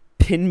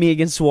 pinned me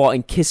against the wall,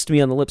 and kissed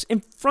me on the lips in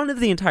front of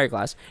the entire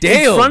class.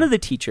 Damn. In front of the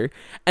teacher.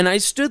 And I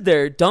stood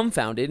there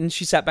dumbfounded, and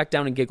she sat back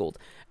down and giggled.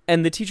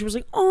 And the teacher was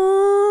like,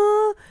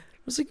 "Aww." I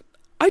was like,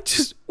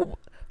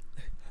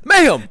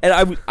 ma'am.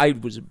 And I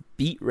was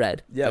beat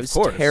red. Yeah, I was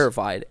of course.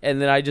 terrified.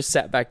 And then I just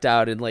sat back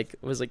down and like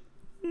was like,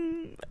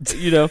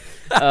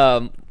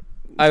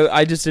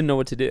 I just didn't know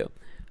what to do.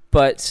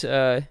 But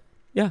yeah,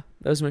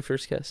 that was my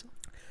first kiss.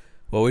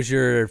 What was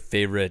your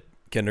favorite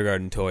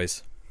kindergarten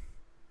toys?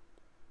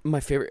 My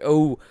favorite.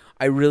 Oh,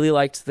 I really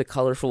liked the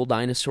colorful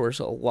dinosaurs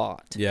a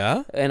lot.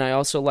 Yeah? And I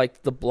also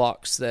liked the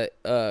blocks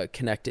that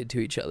connected to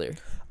each other.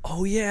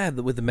 Oh, yeah,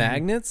 with the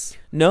magnets?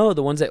 No,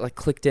 the ones that like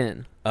clicked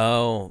in.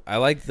 Oh, I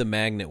like the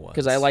magnet ones.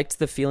 Because I liked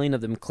the feeling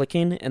of them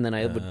clicking, and then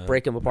I would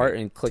break them apart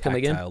and click them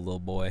again. Tactile little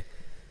boy.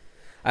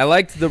 I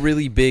liked the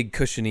really big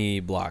cushiony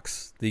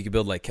blocks that you could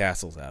build like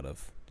castles out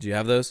of. Did you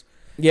have those?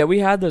 Yeah, we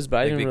had those, but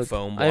like I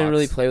didn't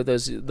really play with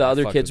those. The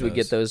other kids would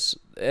get those,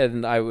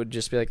 and I would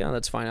just be like, oh,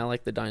 that's fine. I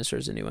like the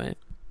dinosaurs anyway.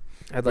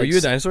 Were you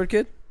a dinosaur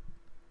kid?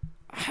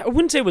 I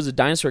wouldn't say I was a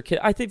dinosaur kid.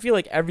 I feel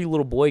like every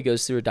little boy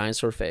goes through a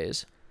dinosaur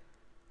phase.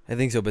 I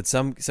think so, but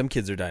some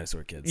kids are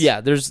dinosaur kids. Yeah,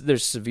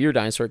 there's severe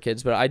dinosaur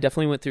kids, but I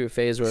definitely went through a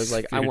phase where I was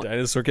like, I want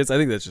dinosaur kids. I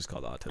think that's just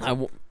called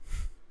autism.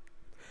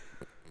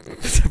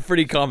 It's a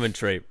pretty common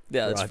trait.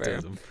 Yeah, that's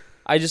autism.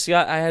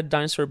 Fair. I had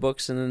dinosaur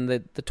books, and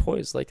then the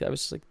toys. Like I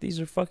was just like, these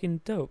are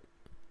fucking dope.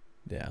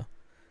 Yeah.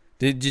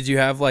 Did you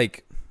have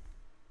like?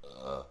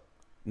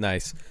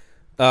 Nice.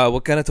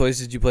 What kind of toys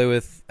did you play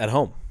with at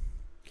home?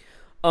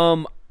 Oh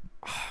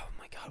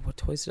my god, what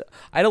toys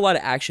I had a lot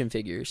of action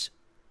figures.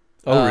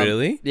 Oh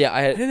really? Yeah,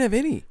 I didn't have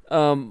any.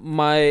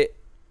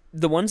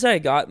 the ones that I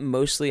got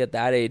mostly at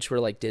that age were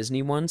like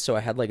Disney ones. So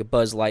I had like a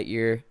Buzz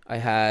Lightyear. I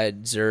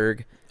had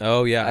Zurg.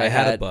 Oh yeah, I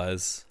had a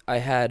Buzz. I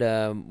had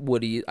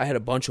Woody. I had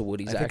a bunch of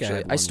Woodies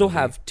actually. I still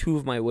have 2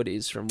 of my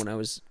Woodies from when I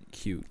was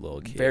cute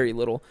little kid. Very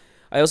little.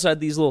 I also had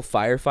these little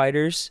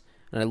firefighters,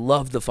 and I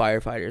loved the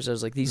firefighters. I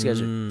was like, these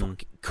guys are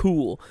fucking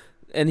cool.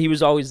 And he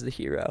was always the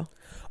hero.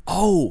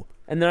 Oh,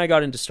 and then I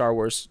got into Star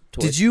Wars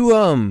toys. Did you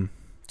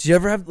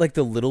ever have like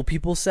the little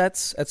people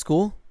sets at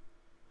school?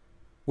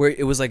 Where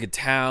it was like a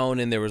town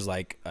and there was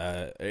like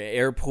an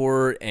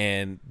airport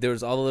and there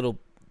was all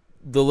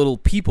the little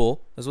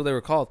people, that's what they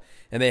were called,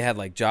 and they had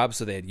like jobs,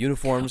 so they had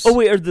uniforms. Oh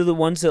wait, are they the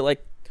ones that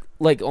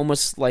like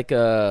almost like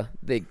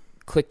they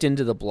clicked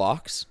into the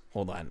blocks?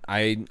 Hold on,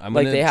 I'm like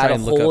gonna they had try a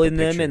and look hole up in a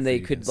them picture and they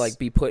for you could guys. like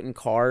be put in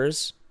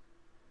cars.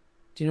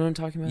 Do you know what I'm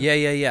talking about?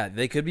 Yeah.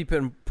 They could be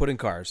put in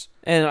cars.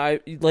 And I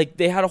like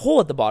they had a hole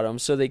at the bottom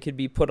so they could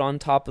be put on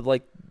top of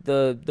like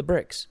the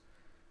bricks.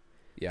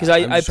 Yeah, because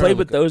I played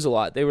with those a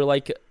lot. They were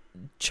like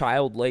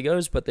child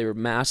Legos, but they were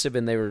massive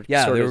and they were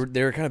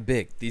they were kind of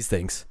big. These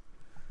things.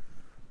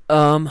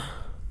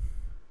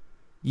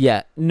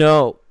 Yeah.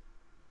 No.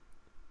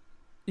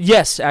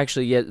 Yes,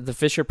 actually, yeah. The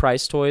Fisher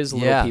Price toys,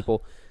 little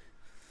people.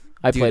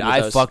 I played with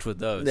those. I fucked with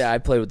those. Yeah, I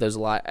played with those a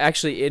lot.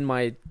 Actually, in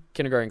my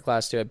kindergarten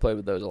class too, I played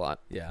with those a lot.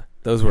 Yeah,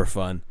 those were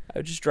fun. I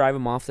would just drive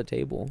them off the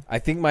table. I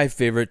think my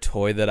favorite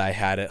toy that I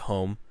had at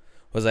home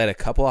was I had a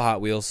couple of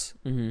Hot Wheels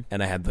and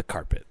I had the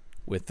carpet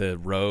with the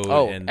road.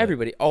 Oh, and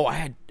everybody.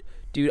 I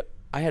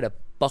had a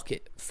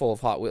bucket full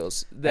of Hot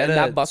Wheels.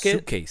 That bucket,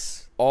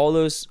 suitcase. All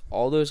those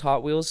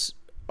Hot Wheels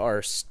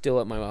are still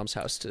at my mom's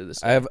house to this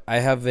day. I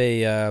have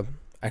a.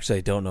 Actually,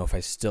 I don't know if I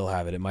still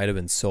have it. It might have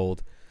been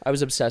sold. I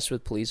was obsessed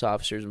with police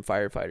officers and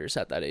firefighters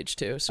at that age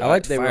too. So I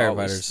liked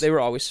firefighters. They were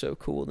always so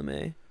cool to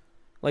me.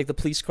 Like the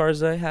police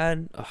cars that I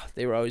had,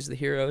 they were always the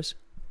heroes.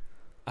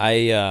 I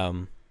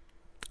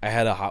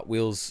had a Hot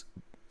Wheels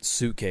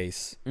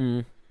suitcase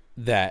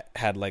that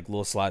had like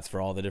little slots for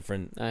all the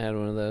different. I had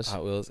one of those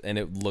Hot Wheels, and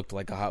it looked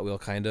like a Hot Wheel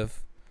kind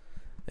of.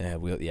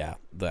 Yeah,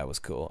 that was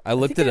cool. I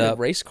looked it up. I had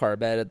a race car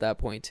bed at that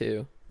point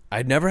too.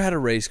 I'd never had a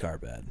race car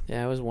bed.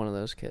 Yeah, I was one of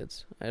those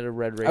kids. I had a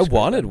red race. I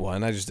wanted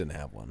one. I just didn't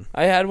have one.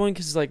 I had one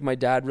because like my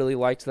dad really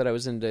liked that I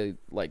was into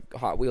like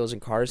Hot Wheels and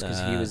cars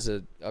because he was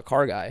a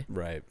car guy.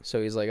 Right.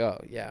 So he's like,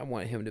 oh yeah, I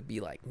want him to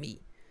be like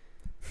me.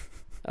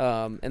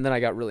 And then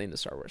I got really into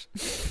Star Wars.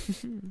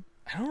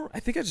 I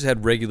think I just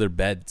had regular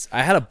beds.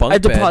 I had a bunk bed.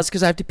 I have to pause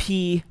because I have to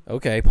pee.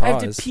 Okay, pause. I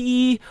have to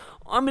pee.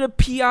 I'm gonna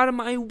pee out of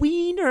my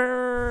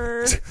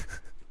wiener.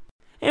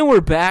 And we're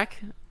back.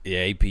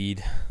 Yeah, he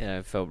peed. Yeah,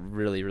 it felt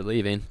really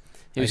relieving.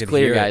 It was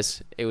clear,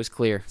 guys. It was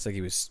clear. It's like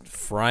he was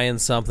frying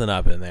something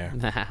up in there.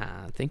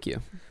 Thank you.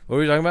 What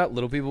were we talking about?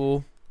 Little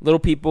people? Little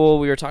people.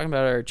 We were talking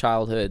about our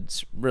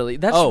childhoods. Really,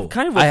 that's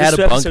kind of what I had this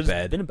a bunk episode's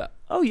bed. been about.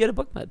 Oh, you had a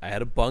bunk bed. I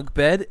had a bunk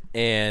bed,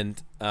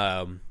 and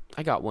I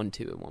got one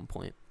too at one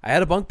point. I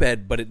had a bunk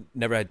bed, but it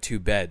never had 2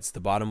 beds. The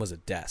bottom was a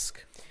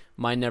desk.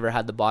 Mine never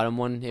had the bottom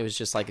one. It was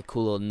just like a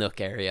cool little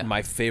nook area.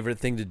 My favorite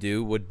thing to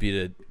do would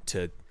be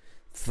to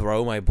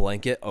throw my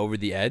blanket over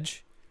the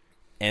edge,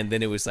 and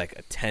then it was like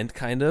a tent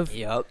kind of.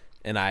 Yep.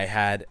 And I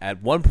had,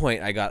 at one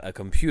point, I got a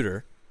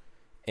computer,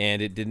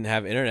 and it didn't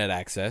have internet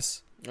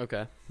access.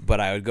 Okay. But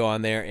I would go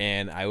on there,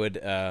 and I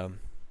would,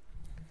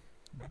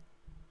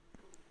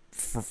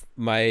 for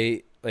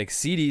my like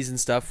CDs and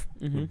stuff,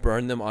 would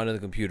burn them onto the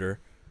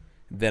computer.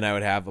 Then I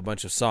would have a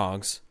bunch of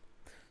songs,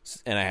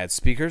 and I had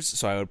speakers,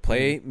 so I would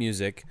play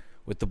music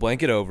with the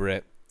blanket over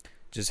it,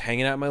 just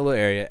hanging out in my little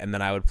area, and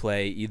then I would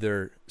play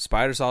either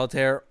Spider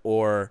Solitaire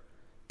or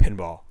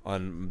pinball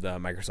on the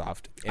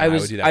Microsoft.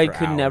 And I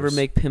could never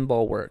make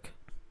pinball work.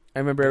 I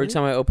remember every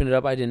time I opened it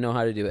up, I didn't know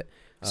how to do it.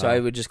 So I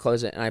would just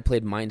close it, and I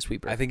played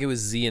Minesweeper. I think it was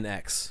Z and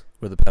X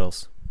were the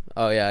pedals.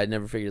 Oh, yeah, I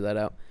never figured that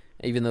out.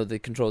 Even though the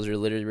controls are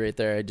literally right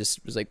there, I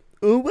just was like,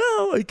 oh,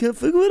 wow, I can't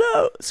figure it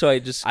out. So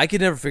I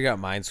could never figure out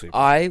Minesweeper.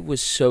 I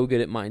was so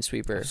good at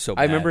Minesweeper. So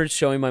I remember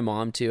showing my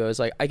mom, too. I was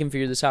like, I can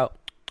figure this out.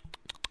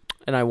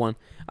 And I won.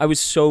 I was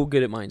so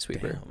good at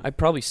Minesweeper. Damn. I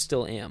probably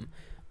still am.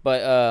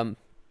 But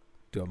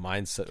do a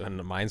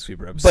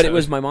Minesweeper episode. But it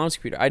was my mom's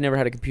computer. I never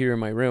had a computer in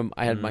my room.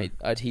 I had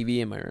a TV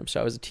in my room,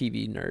 so I was a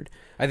TV nerd.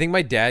 I think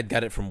my dad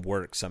got it from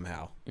work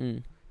somehow.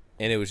 And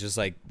it was just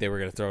like they were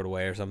going to throw it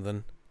away or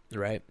something.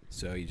 Right.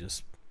 So he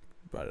just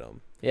brought it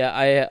home.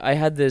 Yeah, I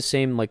had the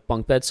same like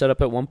bunk bed set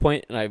up at one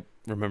point, and I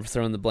remember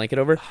throwing the blanket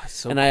over.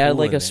 And I had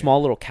like a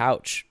small little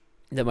couch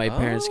that my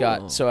parents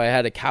got. So I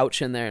had a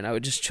couch in there, and I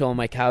would just chill on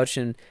my couch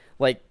and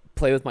like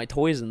play with my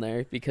toys in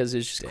there because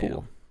it's just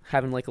cool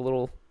having like a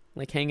little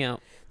like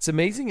hangout. It's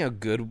amazing how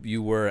good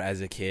you were as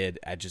a kid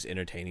at just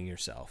entertaining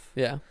yourself.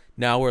 Yeah.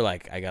 Now we're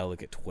like, I gotta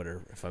look at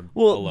Twitter if I'm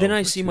alone. Then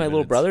I see my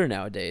little brother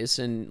nowadays,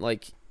 and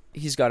like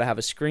he's got to have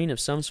a screen of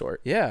some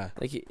sort. Yeah.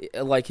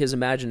 Like his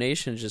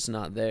imagination is just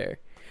not there.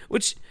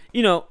 Which,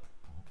 you know,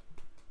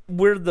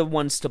 we're the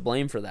ones to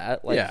blame for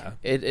that. Like,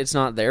 it's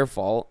not their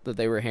fault that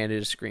they were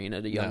handed a screen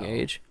at a young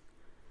age.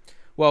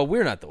 Well,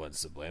 we're not the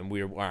ones to blame.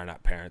 We are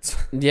not parents.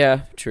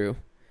 Yeah, true.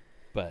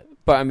 But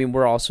I mean,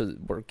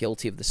 we're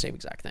guilty of the same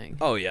exact thing.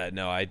 Oh yeah,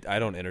 no, I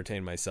don't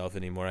entertain myself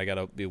anymore. I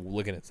gotta be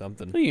looking at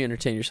something. Well, you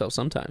entertain yourself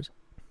sometimes.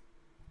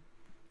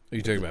 Are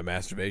you talking about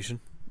masturbation?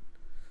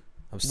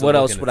 What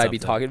else would I be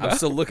talking about? I'm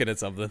still looking at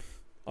something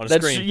on a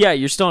screen. Yeah,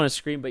 you're still on a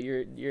screen, but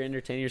you're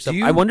entertaining yourself.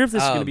 I wonder if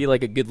this is going to be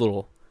like a good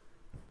little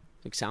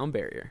like sound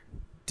barrier.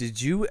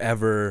 Did you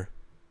ever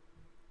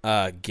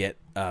get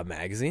a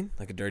magazine,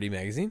 like a dirty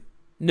magazine?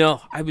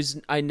 No,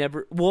 I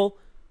never. Well,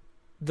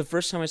 the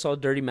first time I saw a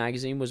dirty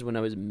magazine was when I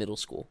was in middle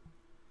school,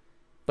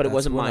 but it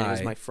wasn't mine. It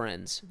was my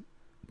friend's.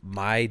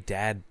 My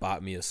dad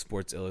bought me a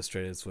Sports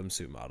Illustrated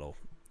swimsuit model,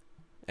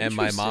 and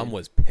my mom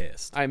was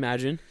pissed. I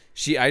imagine.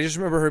 I just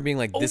remember her being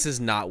like, "This is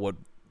not what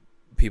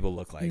people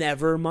look like."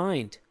 Never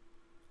mind.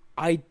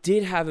 I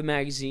did have a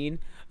magazine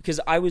because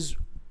I was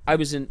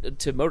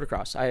into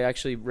motocross. I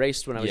actually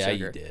raced when I was younger.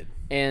 Yeah, you did.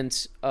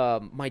 And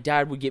my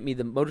dad would get me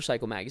the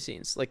motorcycle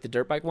magazines, like the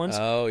dirt bike ones.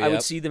 Oh, yeah. I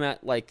would see them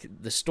at like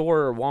the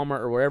store or Walmart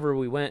or wherever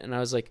we went, and I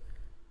was like,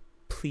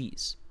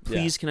 please,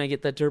 can I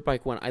get that dirt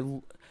bike one?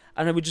 And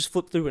I would just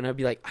flip through and I'd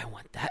be like, I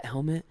want that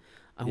helmet.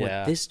 I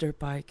want this dirt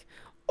bike.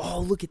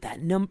 Oh, look at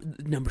that number.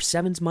 Number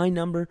 7's my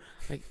number.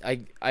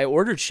 I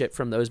ordered shit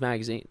from those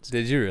magazines.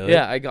 Did you really?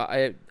 Yeah,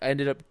 I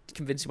ended up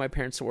convincing my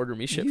parents to order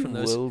me shit from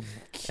those. Little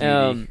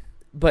cutie.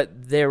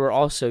 But there were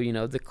also,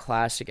 the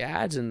classic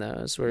ads in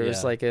those where it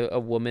was like a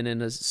woman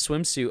in a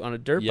swimsuit on a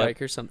dirt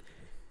bike or something.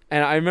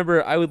 And I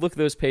remember I would look at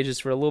those pages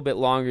for a little bit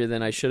longer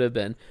than I should have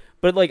been.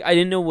 But like I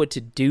didn't know what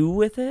to do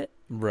with it.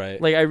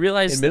 Right. Like I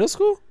realized in middle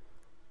school?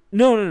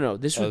 No.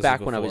 This was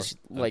back when I was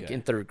like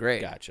in 3rd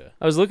grade. Gotcha.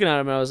 I was looking at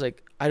them and I was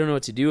like, I don't know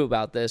what to do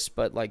about this,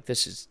 but like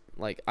this is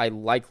like I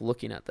like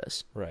looking at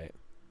this. Right.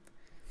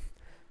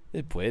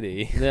 It's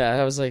pretty. Yeah,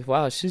 I was like,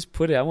 wow, she's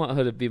pretty. I want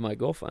her to be my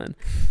girlfriend.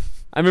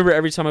 I remember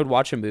every time I would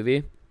watch a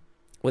movie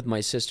with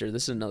my sister,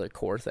 this is another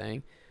core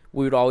thing,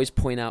 we would always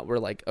point out, we're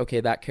like,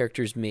 okay, that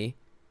character's me,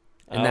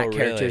 and that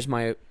character's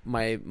my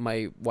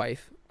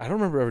wife. I don't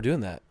remember ever doing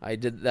that. I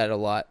did that a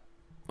lot,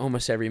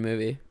 almost every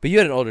movie. But you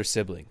had an older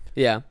sibling.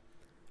 Yeah.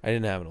 I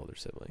didn't have an older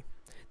sibling.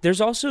 There's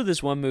also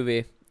this one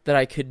movie that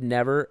I've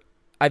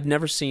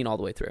never seen all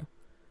the way through.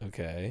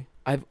 Okay.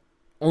 I've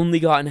only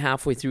gotten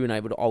halfway through, and I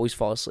would always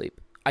fall asleep.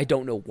 I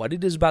don't know what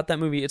it is about that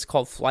movie. It's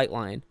called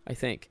Flightline, I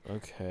think.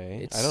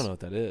 Okay. I don't know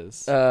what that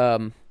is.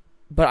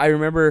 But I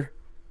remember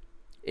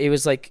it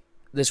was like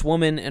this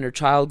woman and her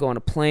child go on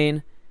a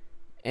plane,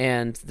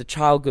 and the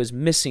child goes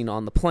missing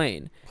on the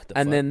plane.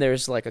 And then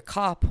there's like a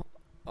cop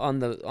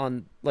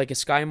on like a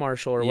sky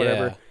marshal or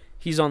whatever. Yeah.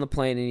 He's on the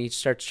plane and he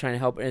starts trying to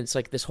help, and it's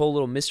like this whole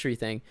little mystery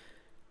thing.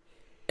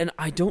 And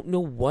I don't know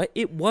what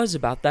it was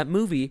about that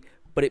movie,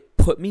 but it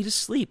put me to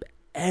sleep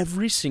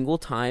every single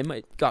time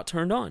it got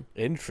turned on.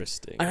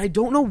 Interesting. And I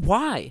don't know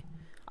why.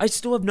 I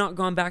still have not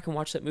gone back and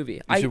watched that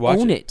movie. You should watch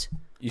own it.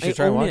 You should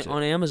try and watch it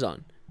on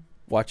Amazon.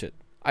 Watch it.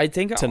 I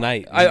think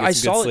tonight. I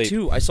saw it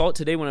too. I saw it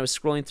today when I was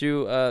scrolling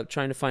through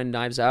trying to find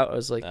Knives Out. I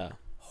was like,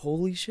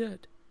 holy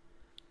shit.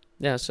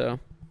 Yeah, so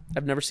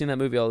I've never seen that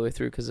movie all the way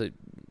through because it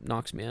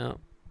knocks me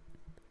out.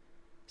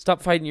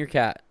 Stop fighting your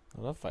cat.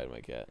 I'm not fighting my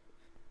cat.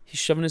 He's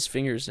shoving his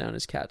fingers down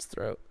his cat's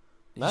throat.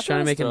 He's trying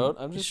to make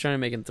him. He's trying to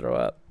make him throw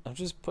up. I'm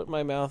just putting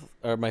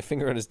my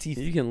finger on his teeth.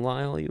 You can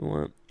lie all you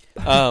want.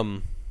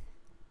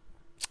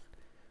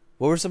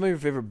 What were some of your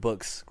favorite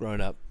books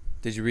growing up?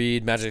 Did you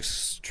read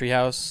Magic's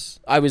Treehouse?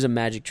 I was a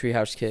Magic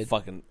Treehouse kid.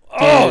 Fucking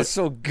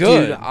so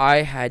good. Dude,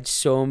 I had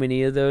so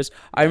many of those.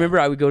 I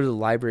remember I would go to the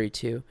library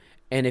too,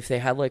 and if they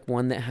had like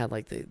one that had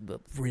like the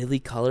really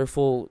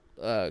colorful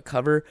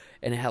cover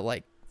and it had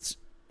like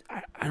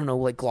I don't know,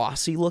 like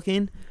glossy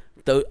looking,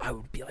 though I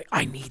would be like,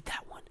 I need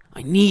that one.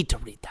 I need to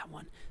read that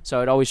one.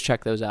 So I'd always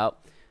check those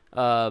out.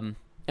 And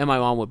my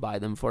mom would buy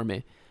them for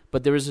me.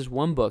 But there was this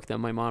one book that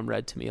my mom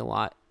read to me a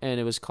lot, and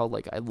it was called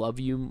like I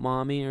Love You,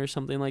 Mommy, or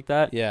something like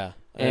that. Yeah.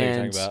 I know what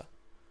you're talking about.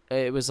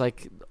 It was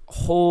like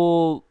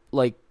whole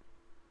like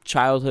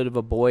childhood of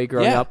a boy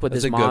growing up with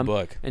his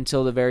mom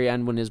until the very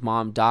end when his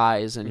mom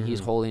dies and he's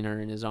holding her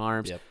in his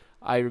arms. Yep.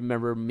 I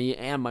remember me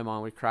and my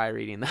mom would cry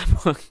reading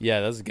that book.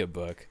 Yeah, that's a good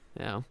book.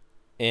 Yeah.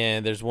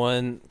 And there's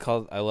one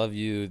called I Love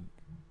You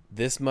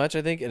This Much,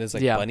 I think, and it's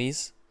like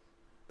bunnies.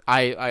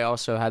 I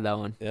also had that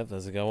one. Yep,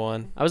 that's a good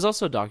one. I was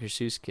also a Dr.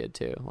 Seuss kid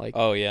too. Like,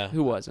 oh yeah,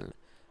 who wasn't?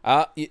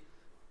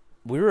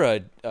 We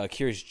were a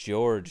Curious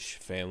George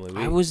family.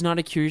 I was not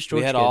a Curious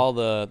George.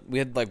 We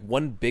had like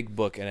one big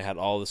book and it had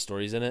all the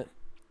stories in it.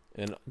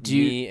 And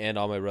and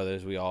all my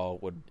brothers, we all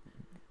would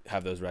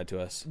have those read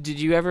to us. Did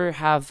you ever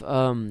have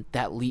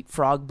that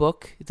Leapfrog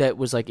book that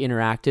was like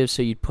interactive?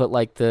 So you'd put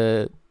like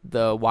the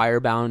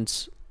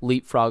wire-bound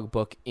Leapfrog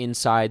book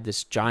inside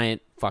this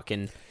giant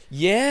fucking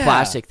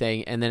plastic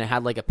thing, and then it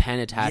had like a pen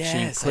attached,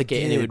 and you click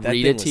it and it would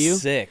read it to you.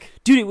 Sick,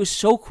 dude. It was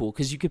so cool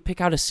because you could pick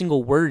out a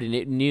single word and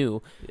it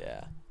knew.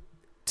 Yeah,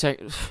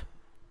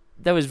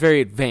 that was very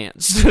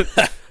advanced.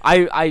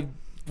 I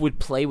would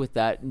play with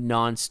that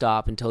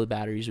nonstop until the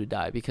batteries would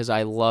die because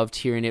I loved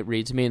hearing it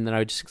read to me, and then I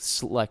would just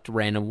select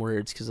random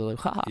words because I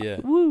was like, ha,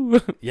 woo.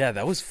 Yeah,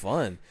 that was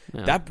fun.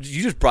 Yeah. That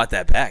you just brought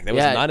that back. That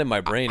was not in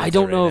my brain. I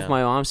don't know if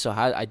my mom still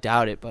had. I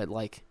doubt it, but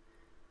like,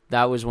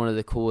 that was one of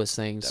the coolest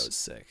things. That was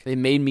sick. It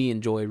made me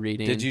enjoy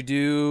reading. Did you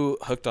do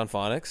Hooked on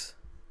Phonics?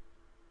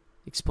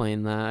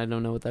 Explain that. I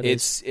don't know what that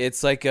is.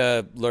 It's like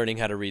a learning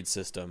how to read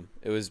system.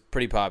 It was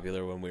pretty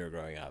popular when we were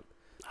growing up.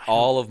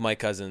 All of my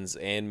cousins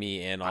and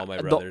me and all my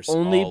brothers. The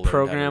only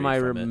program I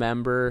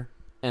remember,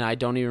 and I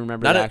don't even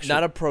remember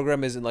not a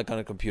program isn't like on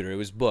a computer. It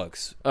was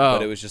books.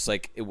 But it was just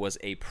like it was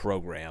a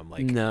program.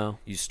 Like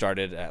you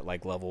started at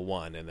like level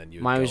 1 and then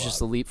you Mine was just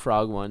the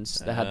leapfrog ones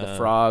that had the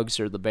frogs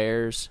or the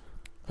bears.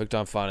 Hooked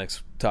on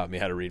Phonics taught me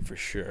how to read for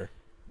sure.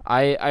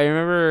 I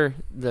remember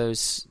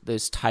those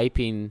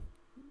typing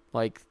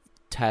like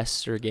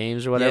tests or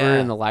games or whatever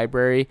in the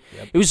library.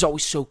 Yep. It was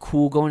always so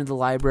cool going to the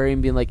library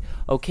and being like,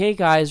 okay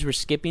guys, we're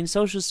skipping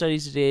social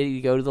studies today, you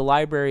go to the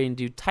library and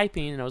do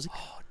typing. And I was like,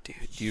 oh dude,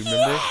 do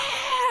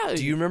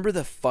you remember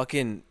the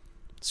fucking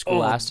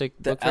Scholastic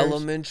the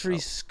elementary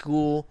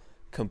school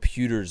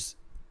computers?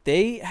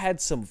 They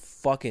had some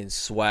fucking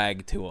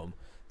swag to them.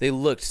 They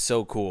looked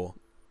so cool.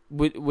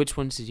 Which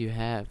ones did you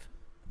have?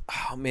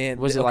 Oh man,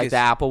 was it like the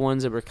Apple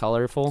ones that were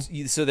colorful?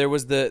 So there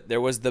was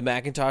the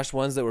Macintosh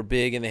ones that were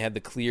big and they had the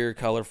clear,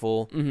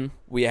 colorful. Mm-hmm.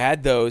 We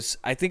had those.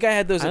 I think I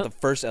had those at the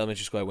first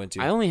elementary school I went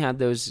to. I only had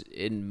those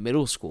in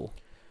middle school.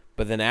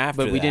 But then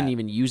after we didn't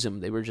even use them.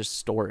 They were just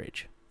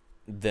storage.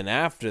 Then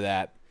after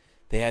that,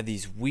 they had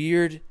these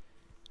weird. It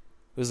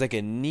was like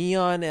a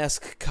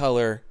neon-esque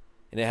color,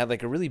 and it had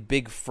like a really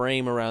big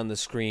frame around the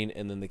screen,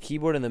 and then the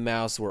keyboard and the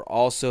mouse were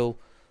also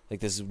like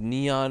this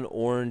neon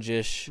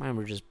orangish. Mine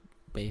were just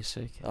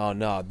basic. Oh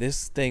no,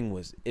 this thing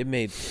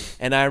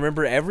and I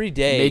remember every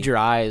day made your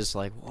eyes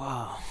like,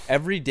 wow.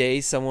 Every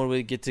day someone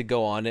would get to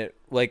go on it,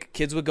 like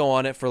kids would go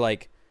on it for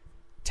like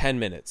 10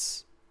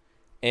 minutes,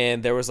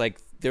 and there was like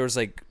 2 hours.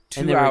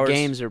 And there were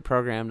games that were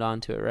programmed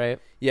onto it, right?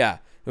 Yeah,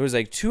 it was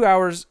like 2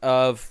 hours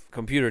of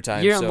computer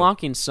time. You're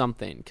unlocking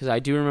something because I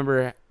do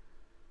remember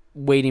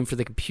waiting for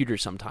the computer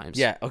sometimes.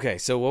 Yeah. Okay.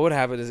 So what would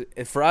happen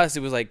is for us it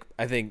was like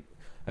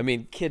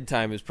kid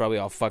time is probably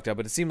all fucked up,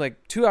 but it seemed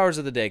like 2 hours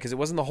of the day because it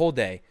wasn't the whole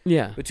day.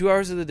 Yeah. But 2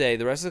 hours of the day,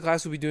 the rest of the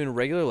class would be doing a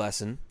regular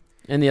lesson,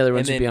 and the other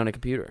ones would be on a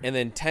computer. And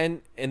then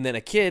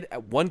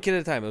one kid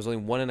at a time. It was only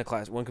one in a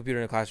class, one computer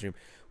in a classroom.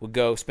 Would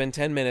go spend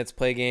 10 minutes,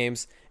 play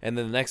games, and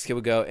then the next kid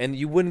would go. And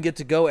you wouldn't get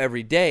to go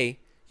every day.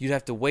 You'd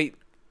have to wait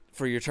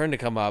for your turn to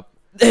come up.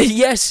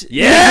 Yes.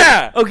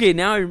 Yeah. Okay.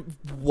 Now,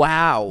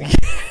 wow.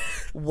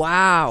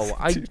 Wow.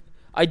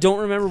 I don't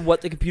remember what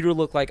the computer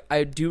looked like.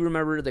 I do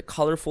remember the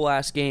colorful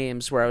ass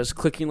games where I was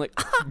clicking like,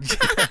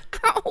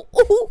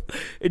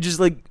 it just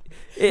like.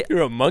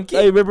 You're a monkey?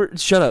 I remember.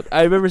 Shut up.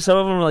 I remember some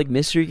of them were like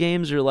mystery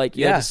games, or like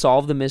you had to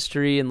solve the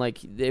mystery, and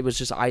like it was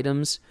just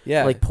items.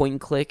 Yeah, like point and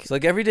click. It's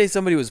like every day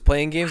somebody was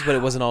playing games, but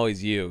it wasn't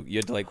always you. You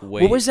had to like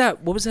wait. What was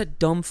that? What was that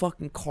dumb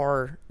fucking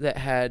car that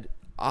had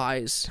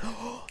eyes?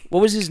 What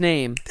was his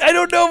name? I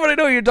don't know, but I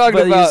know what you're talking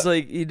about. He was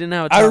like, he didn't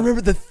have a top. I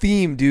remember the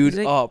theme, dude.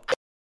 Like,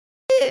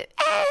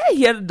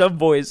 he had a dumb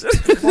voice.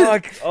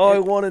 Fuck. Oh, I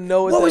want to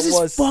know what was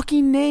his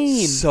fucking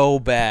name? So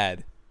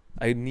bad.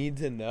 I need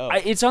to know.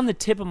 It's on the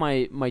tip of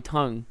my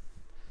tongue.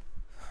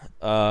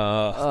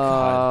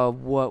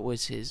 God. What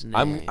was his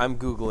name? I'm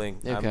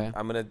googling. Okay.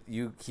 I'm gonna.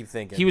 You keep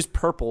thinking. He was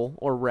purple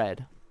or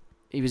red.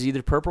 He was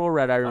either purple or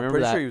red. I remember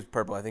that. I'm pretty sure he was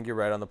purple. I think you're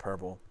right on the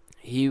purple.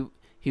 He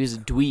was a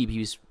dweeb. He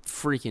was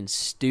freaking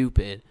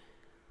stupid.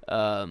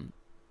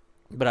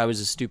 But I was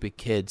a stupid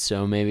kid,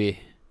 so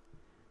maybe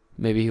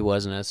he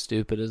wasn't as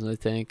stupid as I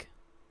think.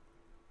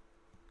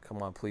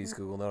 Come on, please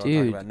Google. Know what I'm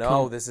talking about.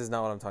 No, this is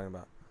not what I'm talking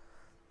about.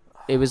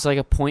 It was like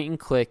a point and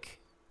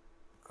click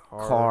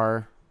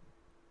car.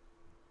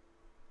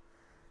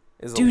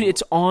 Dude,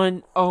 it's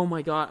on. Oh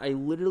my god, I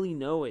literally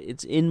know it.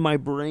 It's in my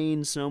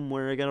brain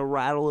somewhere. I gotta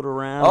rattle it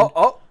around.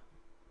 Oh,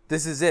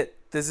 this is it.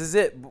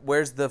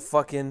 Where's the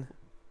fucking?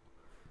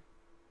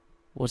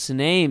 What's the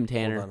name,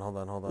 Tanner? Hold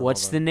on.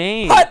 What's the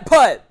name?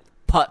 Putt.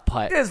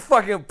 It's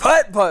fucking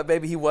putt,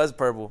 baby. He was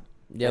purple.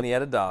 Yep. And he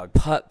had a dog.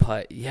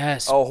 Putt.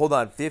 Yes. Oh, hold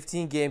on.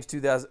 15 games,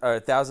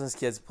 1,000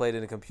 kids played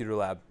in a computer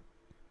lab.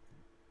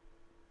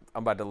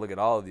 I'm about to look at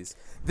all of these.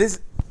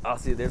 I'll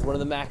see. There's one of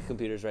the Mac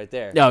computers right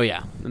there. Oh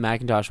yeah, the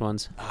Macintosh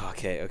ones. Oh,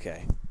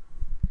 okay.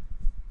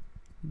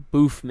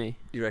 Boof me.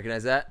 You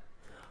recognize that?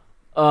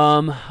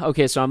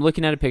 Okay, so I'm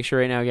looking at a picture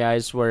right now,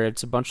 guys, where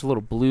it's a bunch of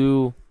little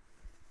blue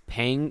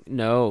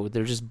No,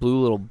 they're just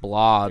blue little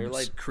blobs. They're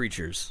like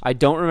creatures. I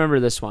don't remember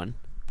this one.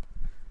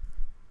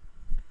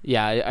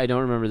 Yeah, I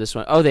don't remember this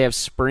one. Oh, they have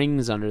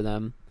springs under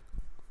them.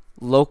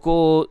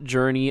 Local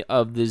Journey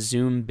of the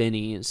Zoom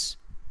Binnies.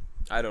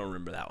 I don't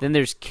remember that one. Then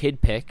there's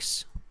Kid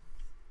Picks.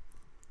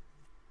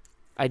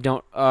 I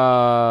don't.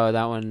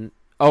 That one.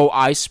 Oh,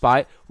 I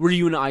Spy. Were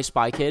you an I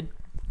Spy kid?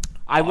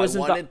 I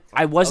wasn't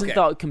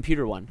the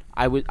computer one.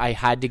 I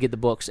had to get the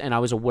books, and I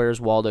was a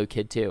Where's Waldo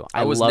kid too.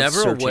 I was never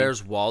searching. A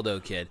Where's Waldo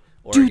kid.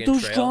 Dude,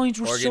 those drawings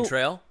were Oregon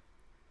Trail.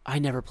 I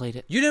never played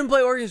it. You didn't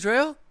play Oregon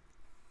Trail?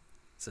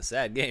 It's a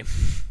sad game.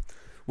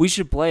 We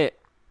should play it.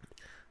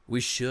 We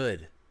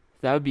should.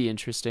 That would be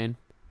interesting.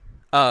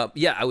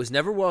 Yeah, I was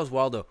never Wells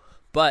Waldo,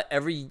 but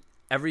every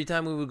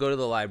time we would go to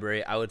the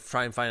library, I would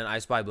try and find an I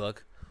Spy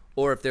book,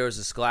 or if there was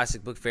a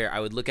Scholastic book fair, I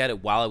would look at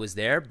it while I was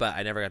there, but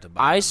I never got to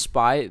buy I them.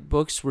 Spy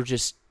books were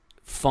just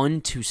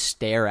fun to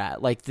stare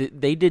at. Like,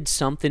 they did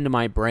something to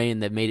my brain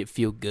that made it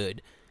feel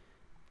good.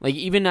 Like,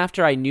 even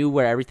after I knew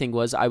where everything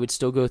was, I would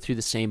still go through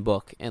the same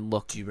book and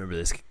look. Do you remember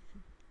this?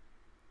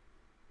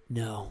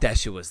 No. That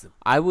shit was the...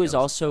 I was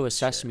also a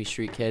Sesame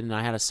Street kid, and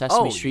I had a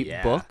Sesame Street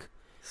book.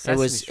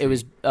 Sesame It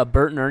was a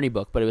Bert and Ernie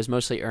book, but it was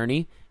mostly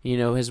Ernie. You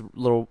know, his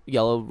little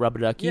yellow rubber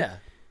ducky. Yeah.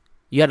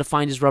 You had to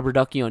find his rubber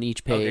ducky on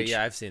each page. Okay,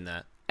 yeah, I've seen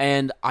that.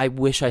 And I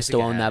wish I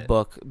still owned that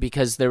book,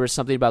 because there was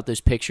something about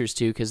those pictures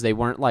too, because they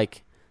weren't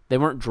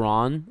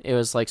drawn. It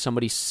was like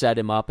somebody set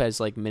him up as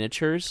like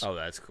miniatures. Oh,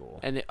 that's cool.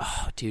 And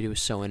dude, it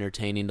was so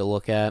entertaining to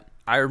look at.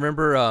 I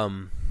remember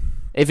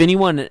if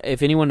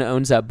anyone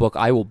owns that book,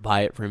 I will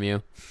buy it from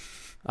you.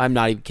 I'm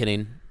not even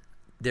kidding.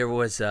 there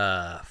was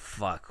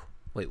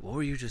Wait, what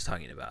were you just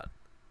talking about?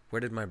 Where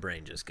did my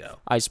brain just go?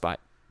 I Spy.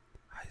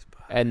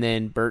 And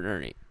then Bert and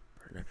Ernie.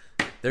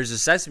 There's a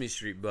Sesame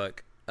Street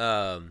book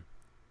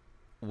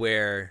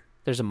where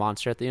there's a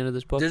monster at the end of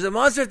this book. There's a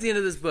monster at the end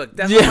of this book.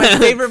 That's one of my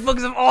favorite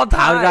books of all time.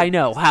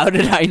 How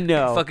did I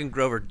know? Fucking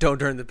Grover, don't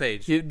turn the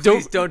page.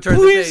 Please don't turn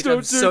the page.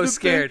 I'm so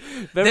scared.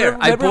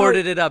 I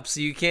boarded it up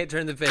so you can't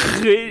turn the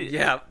page.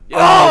 Yeah.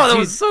 Oh, that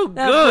was so good.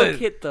 That book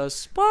hit the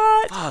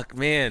spot. Fuck,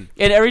 man.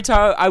 And every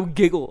time I would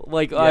giggle,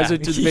 like, as I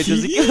went to the page, I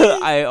was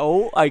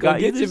like, I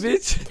got you,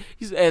 bitch.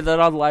 And then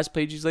on the last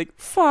page, he's like,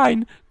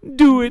 fine,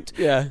 do it.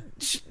 Yeah.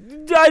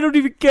 I don't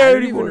even care anymore. I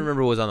don't even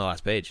remember what was on the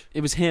last page.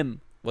 It was him.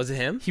 Was it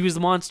him? He was the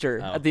monster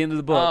at the end of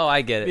the book. Oh,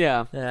 I get it.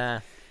 Yeah.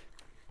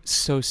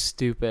 So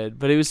stupid,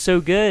 but it was so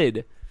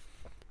good.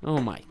 Oh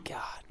my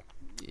god.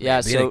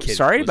 Yeah, Man, so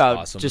sorry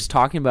about just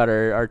talking about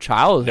our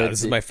childhood. No,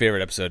 this is my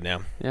favorite episode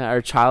now. Yeah,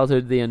 our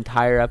childhood, the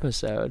entire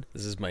episode.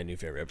 This is my new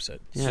favorite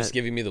episode. It's just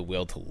giving me the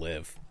will to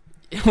live.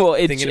 Well,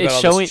 it's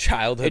showing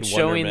childhood. It's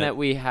showing that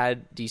we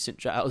had decent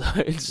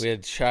childhoods. We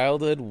had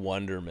childhood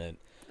wonderment.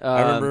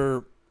 I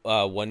remember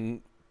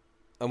when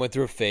I went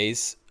through a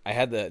phase. I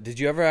had Did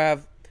you ever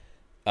have?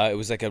 It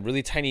was like a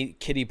really tiny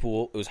kiddie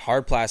pool. It was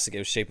hard plastic. It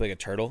was shaped like a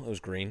turtle. It was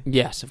green.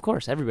 Yes, of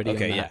course. Everybody.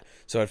 Okay, yeah.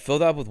 So I'd fill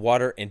it up with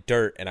water and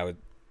dirt, and I would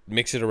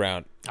mix it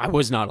around. I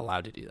was not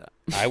allowed to do that.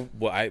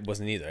 I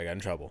wasn't either. I got in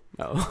trouble.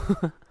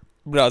 Oh.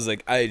 But I was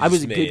like, I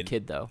was a good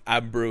kid though.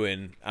 I'm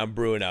brewing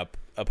up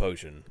a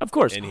potion. Of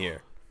course. In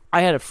here.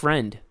 I had a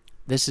friend.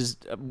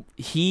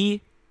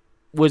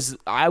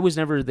 I was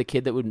never the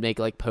kid that would make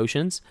like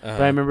potions,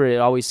 but I remember it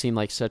always seemed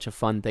like such a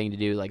fun thing to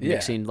do, like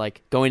mixing,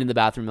 like going in the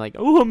bathroom, like,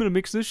 oh, I'm gonna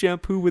mix this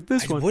shampoo with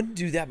this one. I wouldn't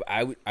do that, but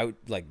I would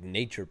like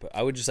nature, but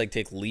I would just like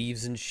take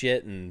leaves and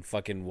shit and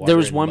fucking water. There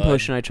was one mud.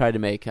 potion I tried to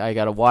make. I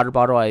got a water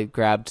bottle. I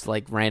grabbed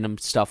like random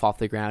stuff off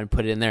the ground and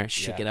put it in there,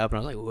 shook it up,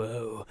 and I was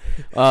like,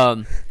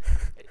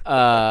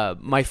 whoa.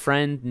 My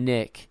friend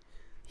Nick,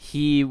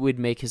 he would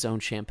make his own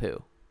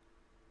shampoo,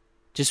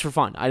 just for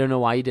fun. I don't know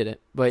why he did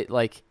it, but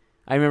like.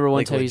 I remember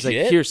one time he's like,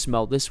 here,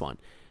 smell this one.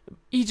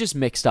 He just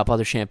mixed up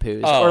other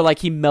shampoos. Oh. Or like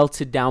he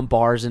melted down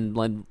bars and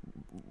like,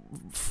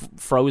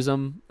 froze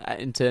them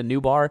into a new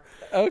bar.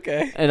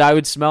 Okay. And I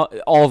would smell,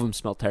 all of them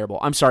smell terrible.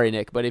 I'm sorry,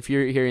 Nick, but if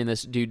you're hearing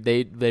this, dude,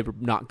 they were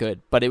not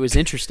good. But it was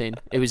interesting.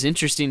 It was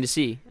interesting to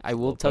see. I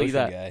will tell you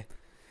that. Guy.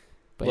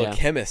 But Little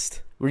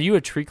chemist. Were you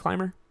a tree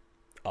climber?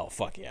 Oh,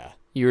 fuck yeah.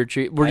 You were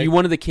Were you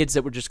one of the kids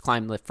that would just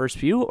climb the first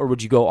few, or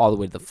would you go all the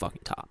way to the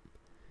fucking top?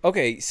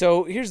 Okay,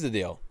 so here's the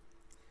deal.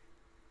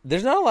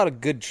 There's not a lot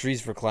of good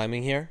trees for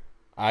climbing here,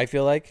 I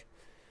feel like.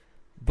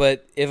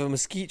 But if a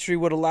mesquite tree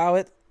would allow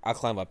it, I'll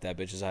climb up that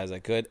bitch as high as I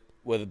could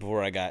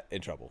before I got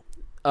in trouble.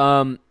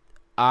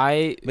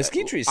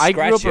 Mesquite trees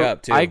scratch you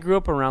up, too. I grew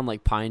up around,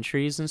 like, pine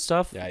trees and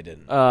stuff. Yeah, I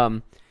didn't.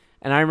 And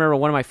I remember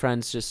one of my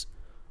friends just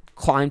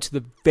climbed to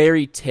the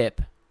very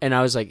tip, and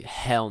I was like,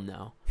 hell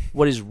no.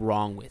 What is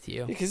wrong with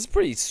you? Because it's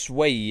pretty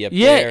swayy up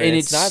there, and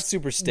it's not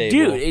super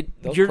stable. Dude,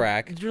 they'll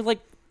crack. You're,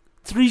 like,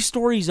 3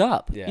 stories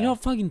up. Yeah. You know how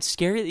fucking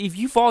scary? If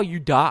you fall, you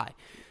die.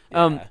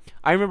 Yeah.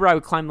 I remember I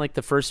would climb like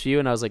the first few,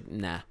 and I was like,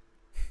 nah.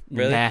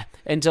 Really? Nah.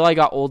 Until I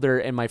got older,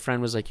 and my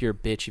friend was like, you're a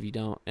bitch if you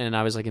don't. And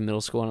I was like in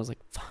middle school, and I was like,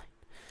 fine.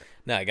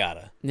 No, I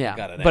gotta. Yeah. I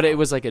gotta now. But it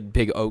was like a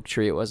big oak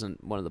tree. It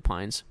wasn't one of the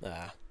pines.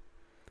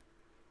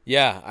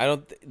 Yeah, I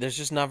don't. There's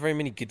just not very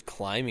many good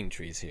climbing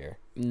trees here.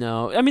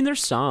 No. I mean,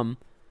 there's some.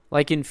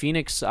 Like in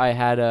Phoenix, I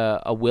had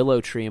a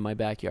willow tree in my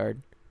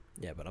backyard.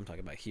 Yeah, but I'm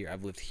talking about here.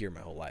 I've lived here my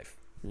whole life.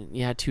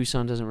 Yeah,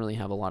 Tucson doesn't really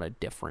have a lot of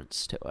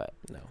difference to it.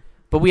 No.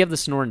 But we have the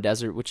Sonoran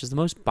Desert, which is the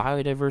most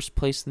biodiverse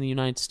place in the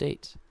United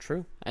States.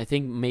 True. I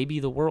think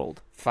maybe the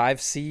world. 5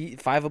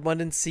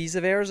 abundant seas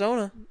of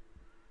Arizona.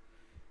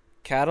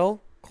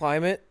 Cattle,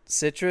 climate,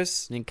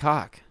 citrus, And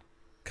cock.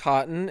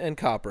 cotton, and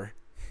copper.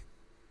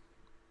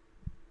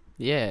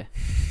 Yeah.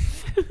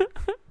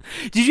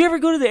 Did you ever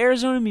go to the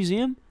Arizona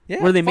Museum?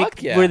 Yeah, where they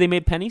fuck yeah. where they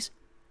made pennies?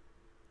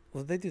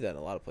 Well, they do that in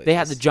a lot of places. They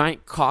had the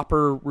giant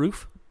copper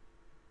roof.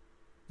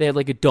 They had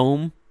like a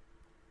dome.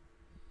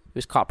 It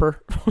was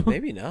copper.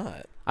 Maybe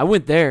not. I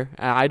went there.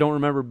 I don't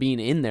remember being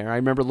in there. I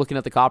remember looking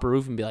at the copper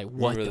roof and be like,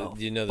 "What the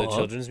do you know the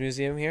Children's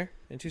Museum here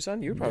in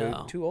Tucson? You were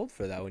probably too old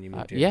for that when you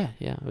moved here.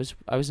 Yeah.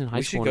 I was in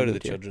high school. We should go to the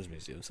Children's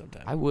Museum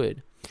sometime. I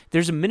would.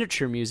 There's a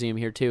miniature museum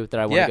here too that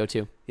I want to go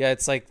to. Yeah,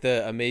 it's like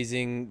the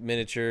amazing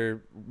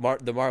miniature,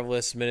 the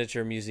marvelous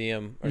miniature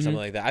museum or something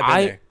like that. I've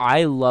been there.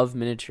 I love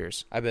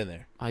miniatures. I've been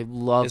there. I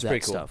love it's that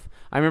pretty cool. stuff.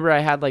 I remember I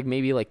had like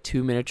maybe like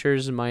 2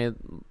 miniatures in my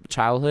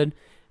childhood,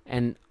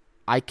 and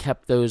I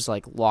kept those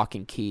like lock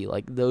and key.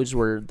 Like those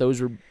were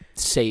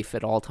safe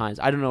at all times.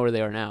 I don't know where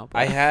they are now. But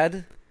I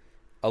had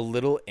a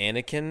little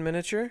Anakin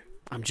miniature.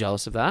 I'm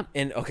jealous of that.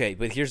 And okay,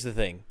 but here's the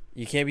thing.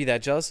 You can't be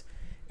that jealous.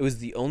 It was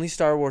the only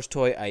Star Wars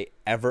toy I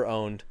ever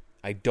owned.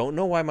 I don't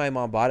know why my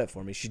mom bought it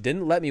for me. She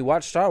didn't let me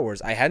watch Star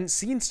Wars. I hadn't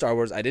seen Star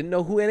Wars. I didn't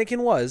know who Anakin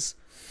was.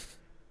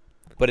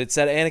 But it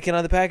said Anakin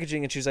on the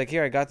packaging, and she was like,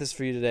 "Here, I got this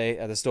for you today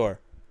at the store."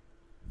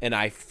 And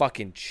I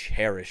fucking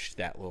cherished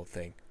that little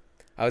thing.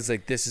 I was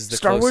like, "This is the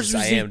Star closest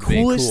Wars was I am the to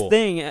being coolest cool."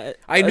 thing.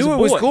 I knew it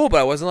was cool,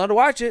 but I wasn't allowed to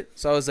watch it.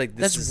 So I was like,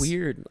 "That's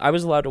weird." I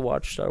was allowed to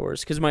watch Star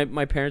Wars because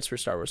my parents were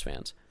Star Wars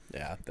fans.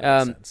 Yeah,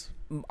 that makes sense.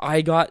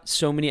 I got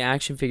so many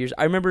action figures.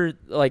 I remember,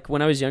 like,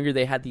 when I was younger,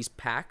 they had these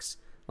packs,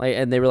 like,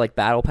 and they were like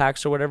battle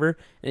packs or whatever,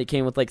 and it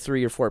came with like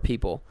 3 or 4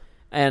 people.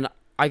 And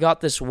I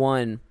got this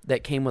one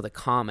that came with a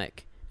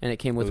comic, and it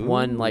came with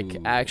one like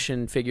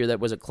action figure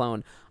that was a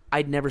clone.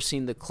 I'd never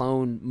seen the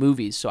clone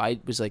movies, so I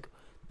was like,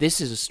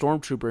 "This is a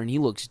stormtrooper, and he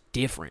looks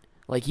different.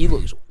 Like, he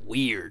looks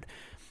weird."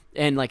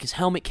 And like his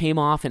helmet came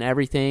off and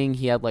everything.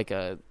 He had like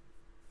a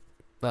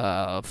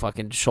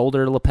fucking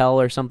shoulder lapel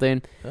or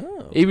something.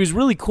 Oh. It was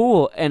really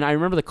cool, and I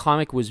remember the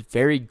comic was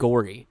very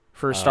gory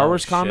for a Star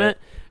Wars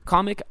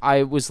comic.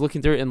 I was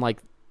looking through it, and like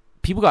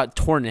people got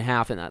torn in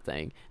half in that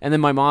thing. And then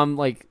my mom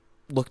like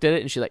looked at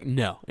it, and she's like,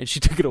 "No," and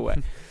she took it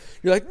away.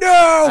 You're like,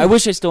 "No!" I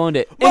wish I still owned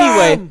it. Mom!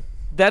 Anyway,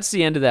 that's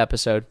the end of the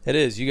episode. It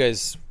is. You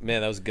guys,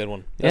 man, that was a good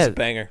one. That's a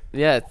banger.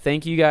 Yeah,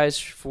 thank you guys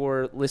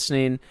for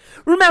listening.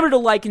 Remember to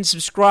like and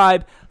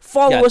subscribe.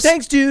 Follow us.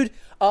 Thanks, dude.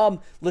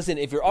 Listen,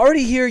 if you're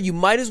already here, you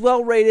might as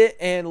well rate it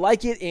and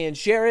like it and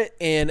share it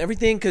and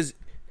everything, because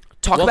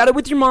talk about it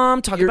with your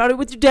mom. Talk about it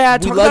with your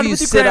dad. Talk about it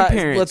with your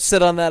grandparents. Let's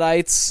sit on that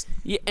ites.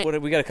 Yeah.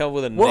 We got to come up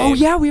with a name. Well, oh,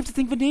 yeah, we have to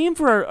think of a name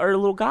for our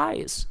little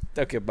guys.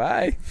 Okay,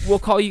 bye. We'll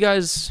call you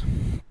guys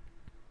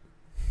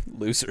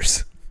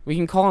losers. We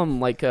can call them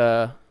like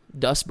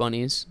dust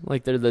bunnies.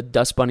 Like they're the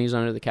dust bunnies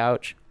under the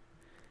couch.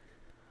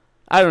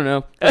 I don't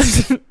know.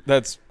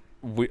 That's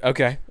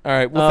okay. All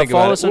right, we'll think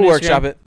follow about us it. on We'll Instagram. workshop it.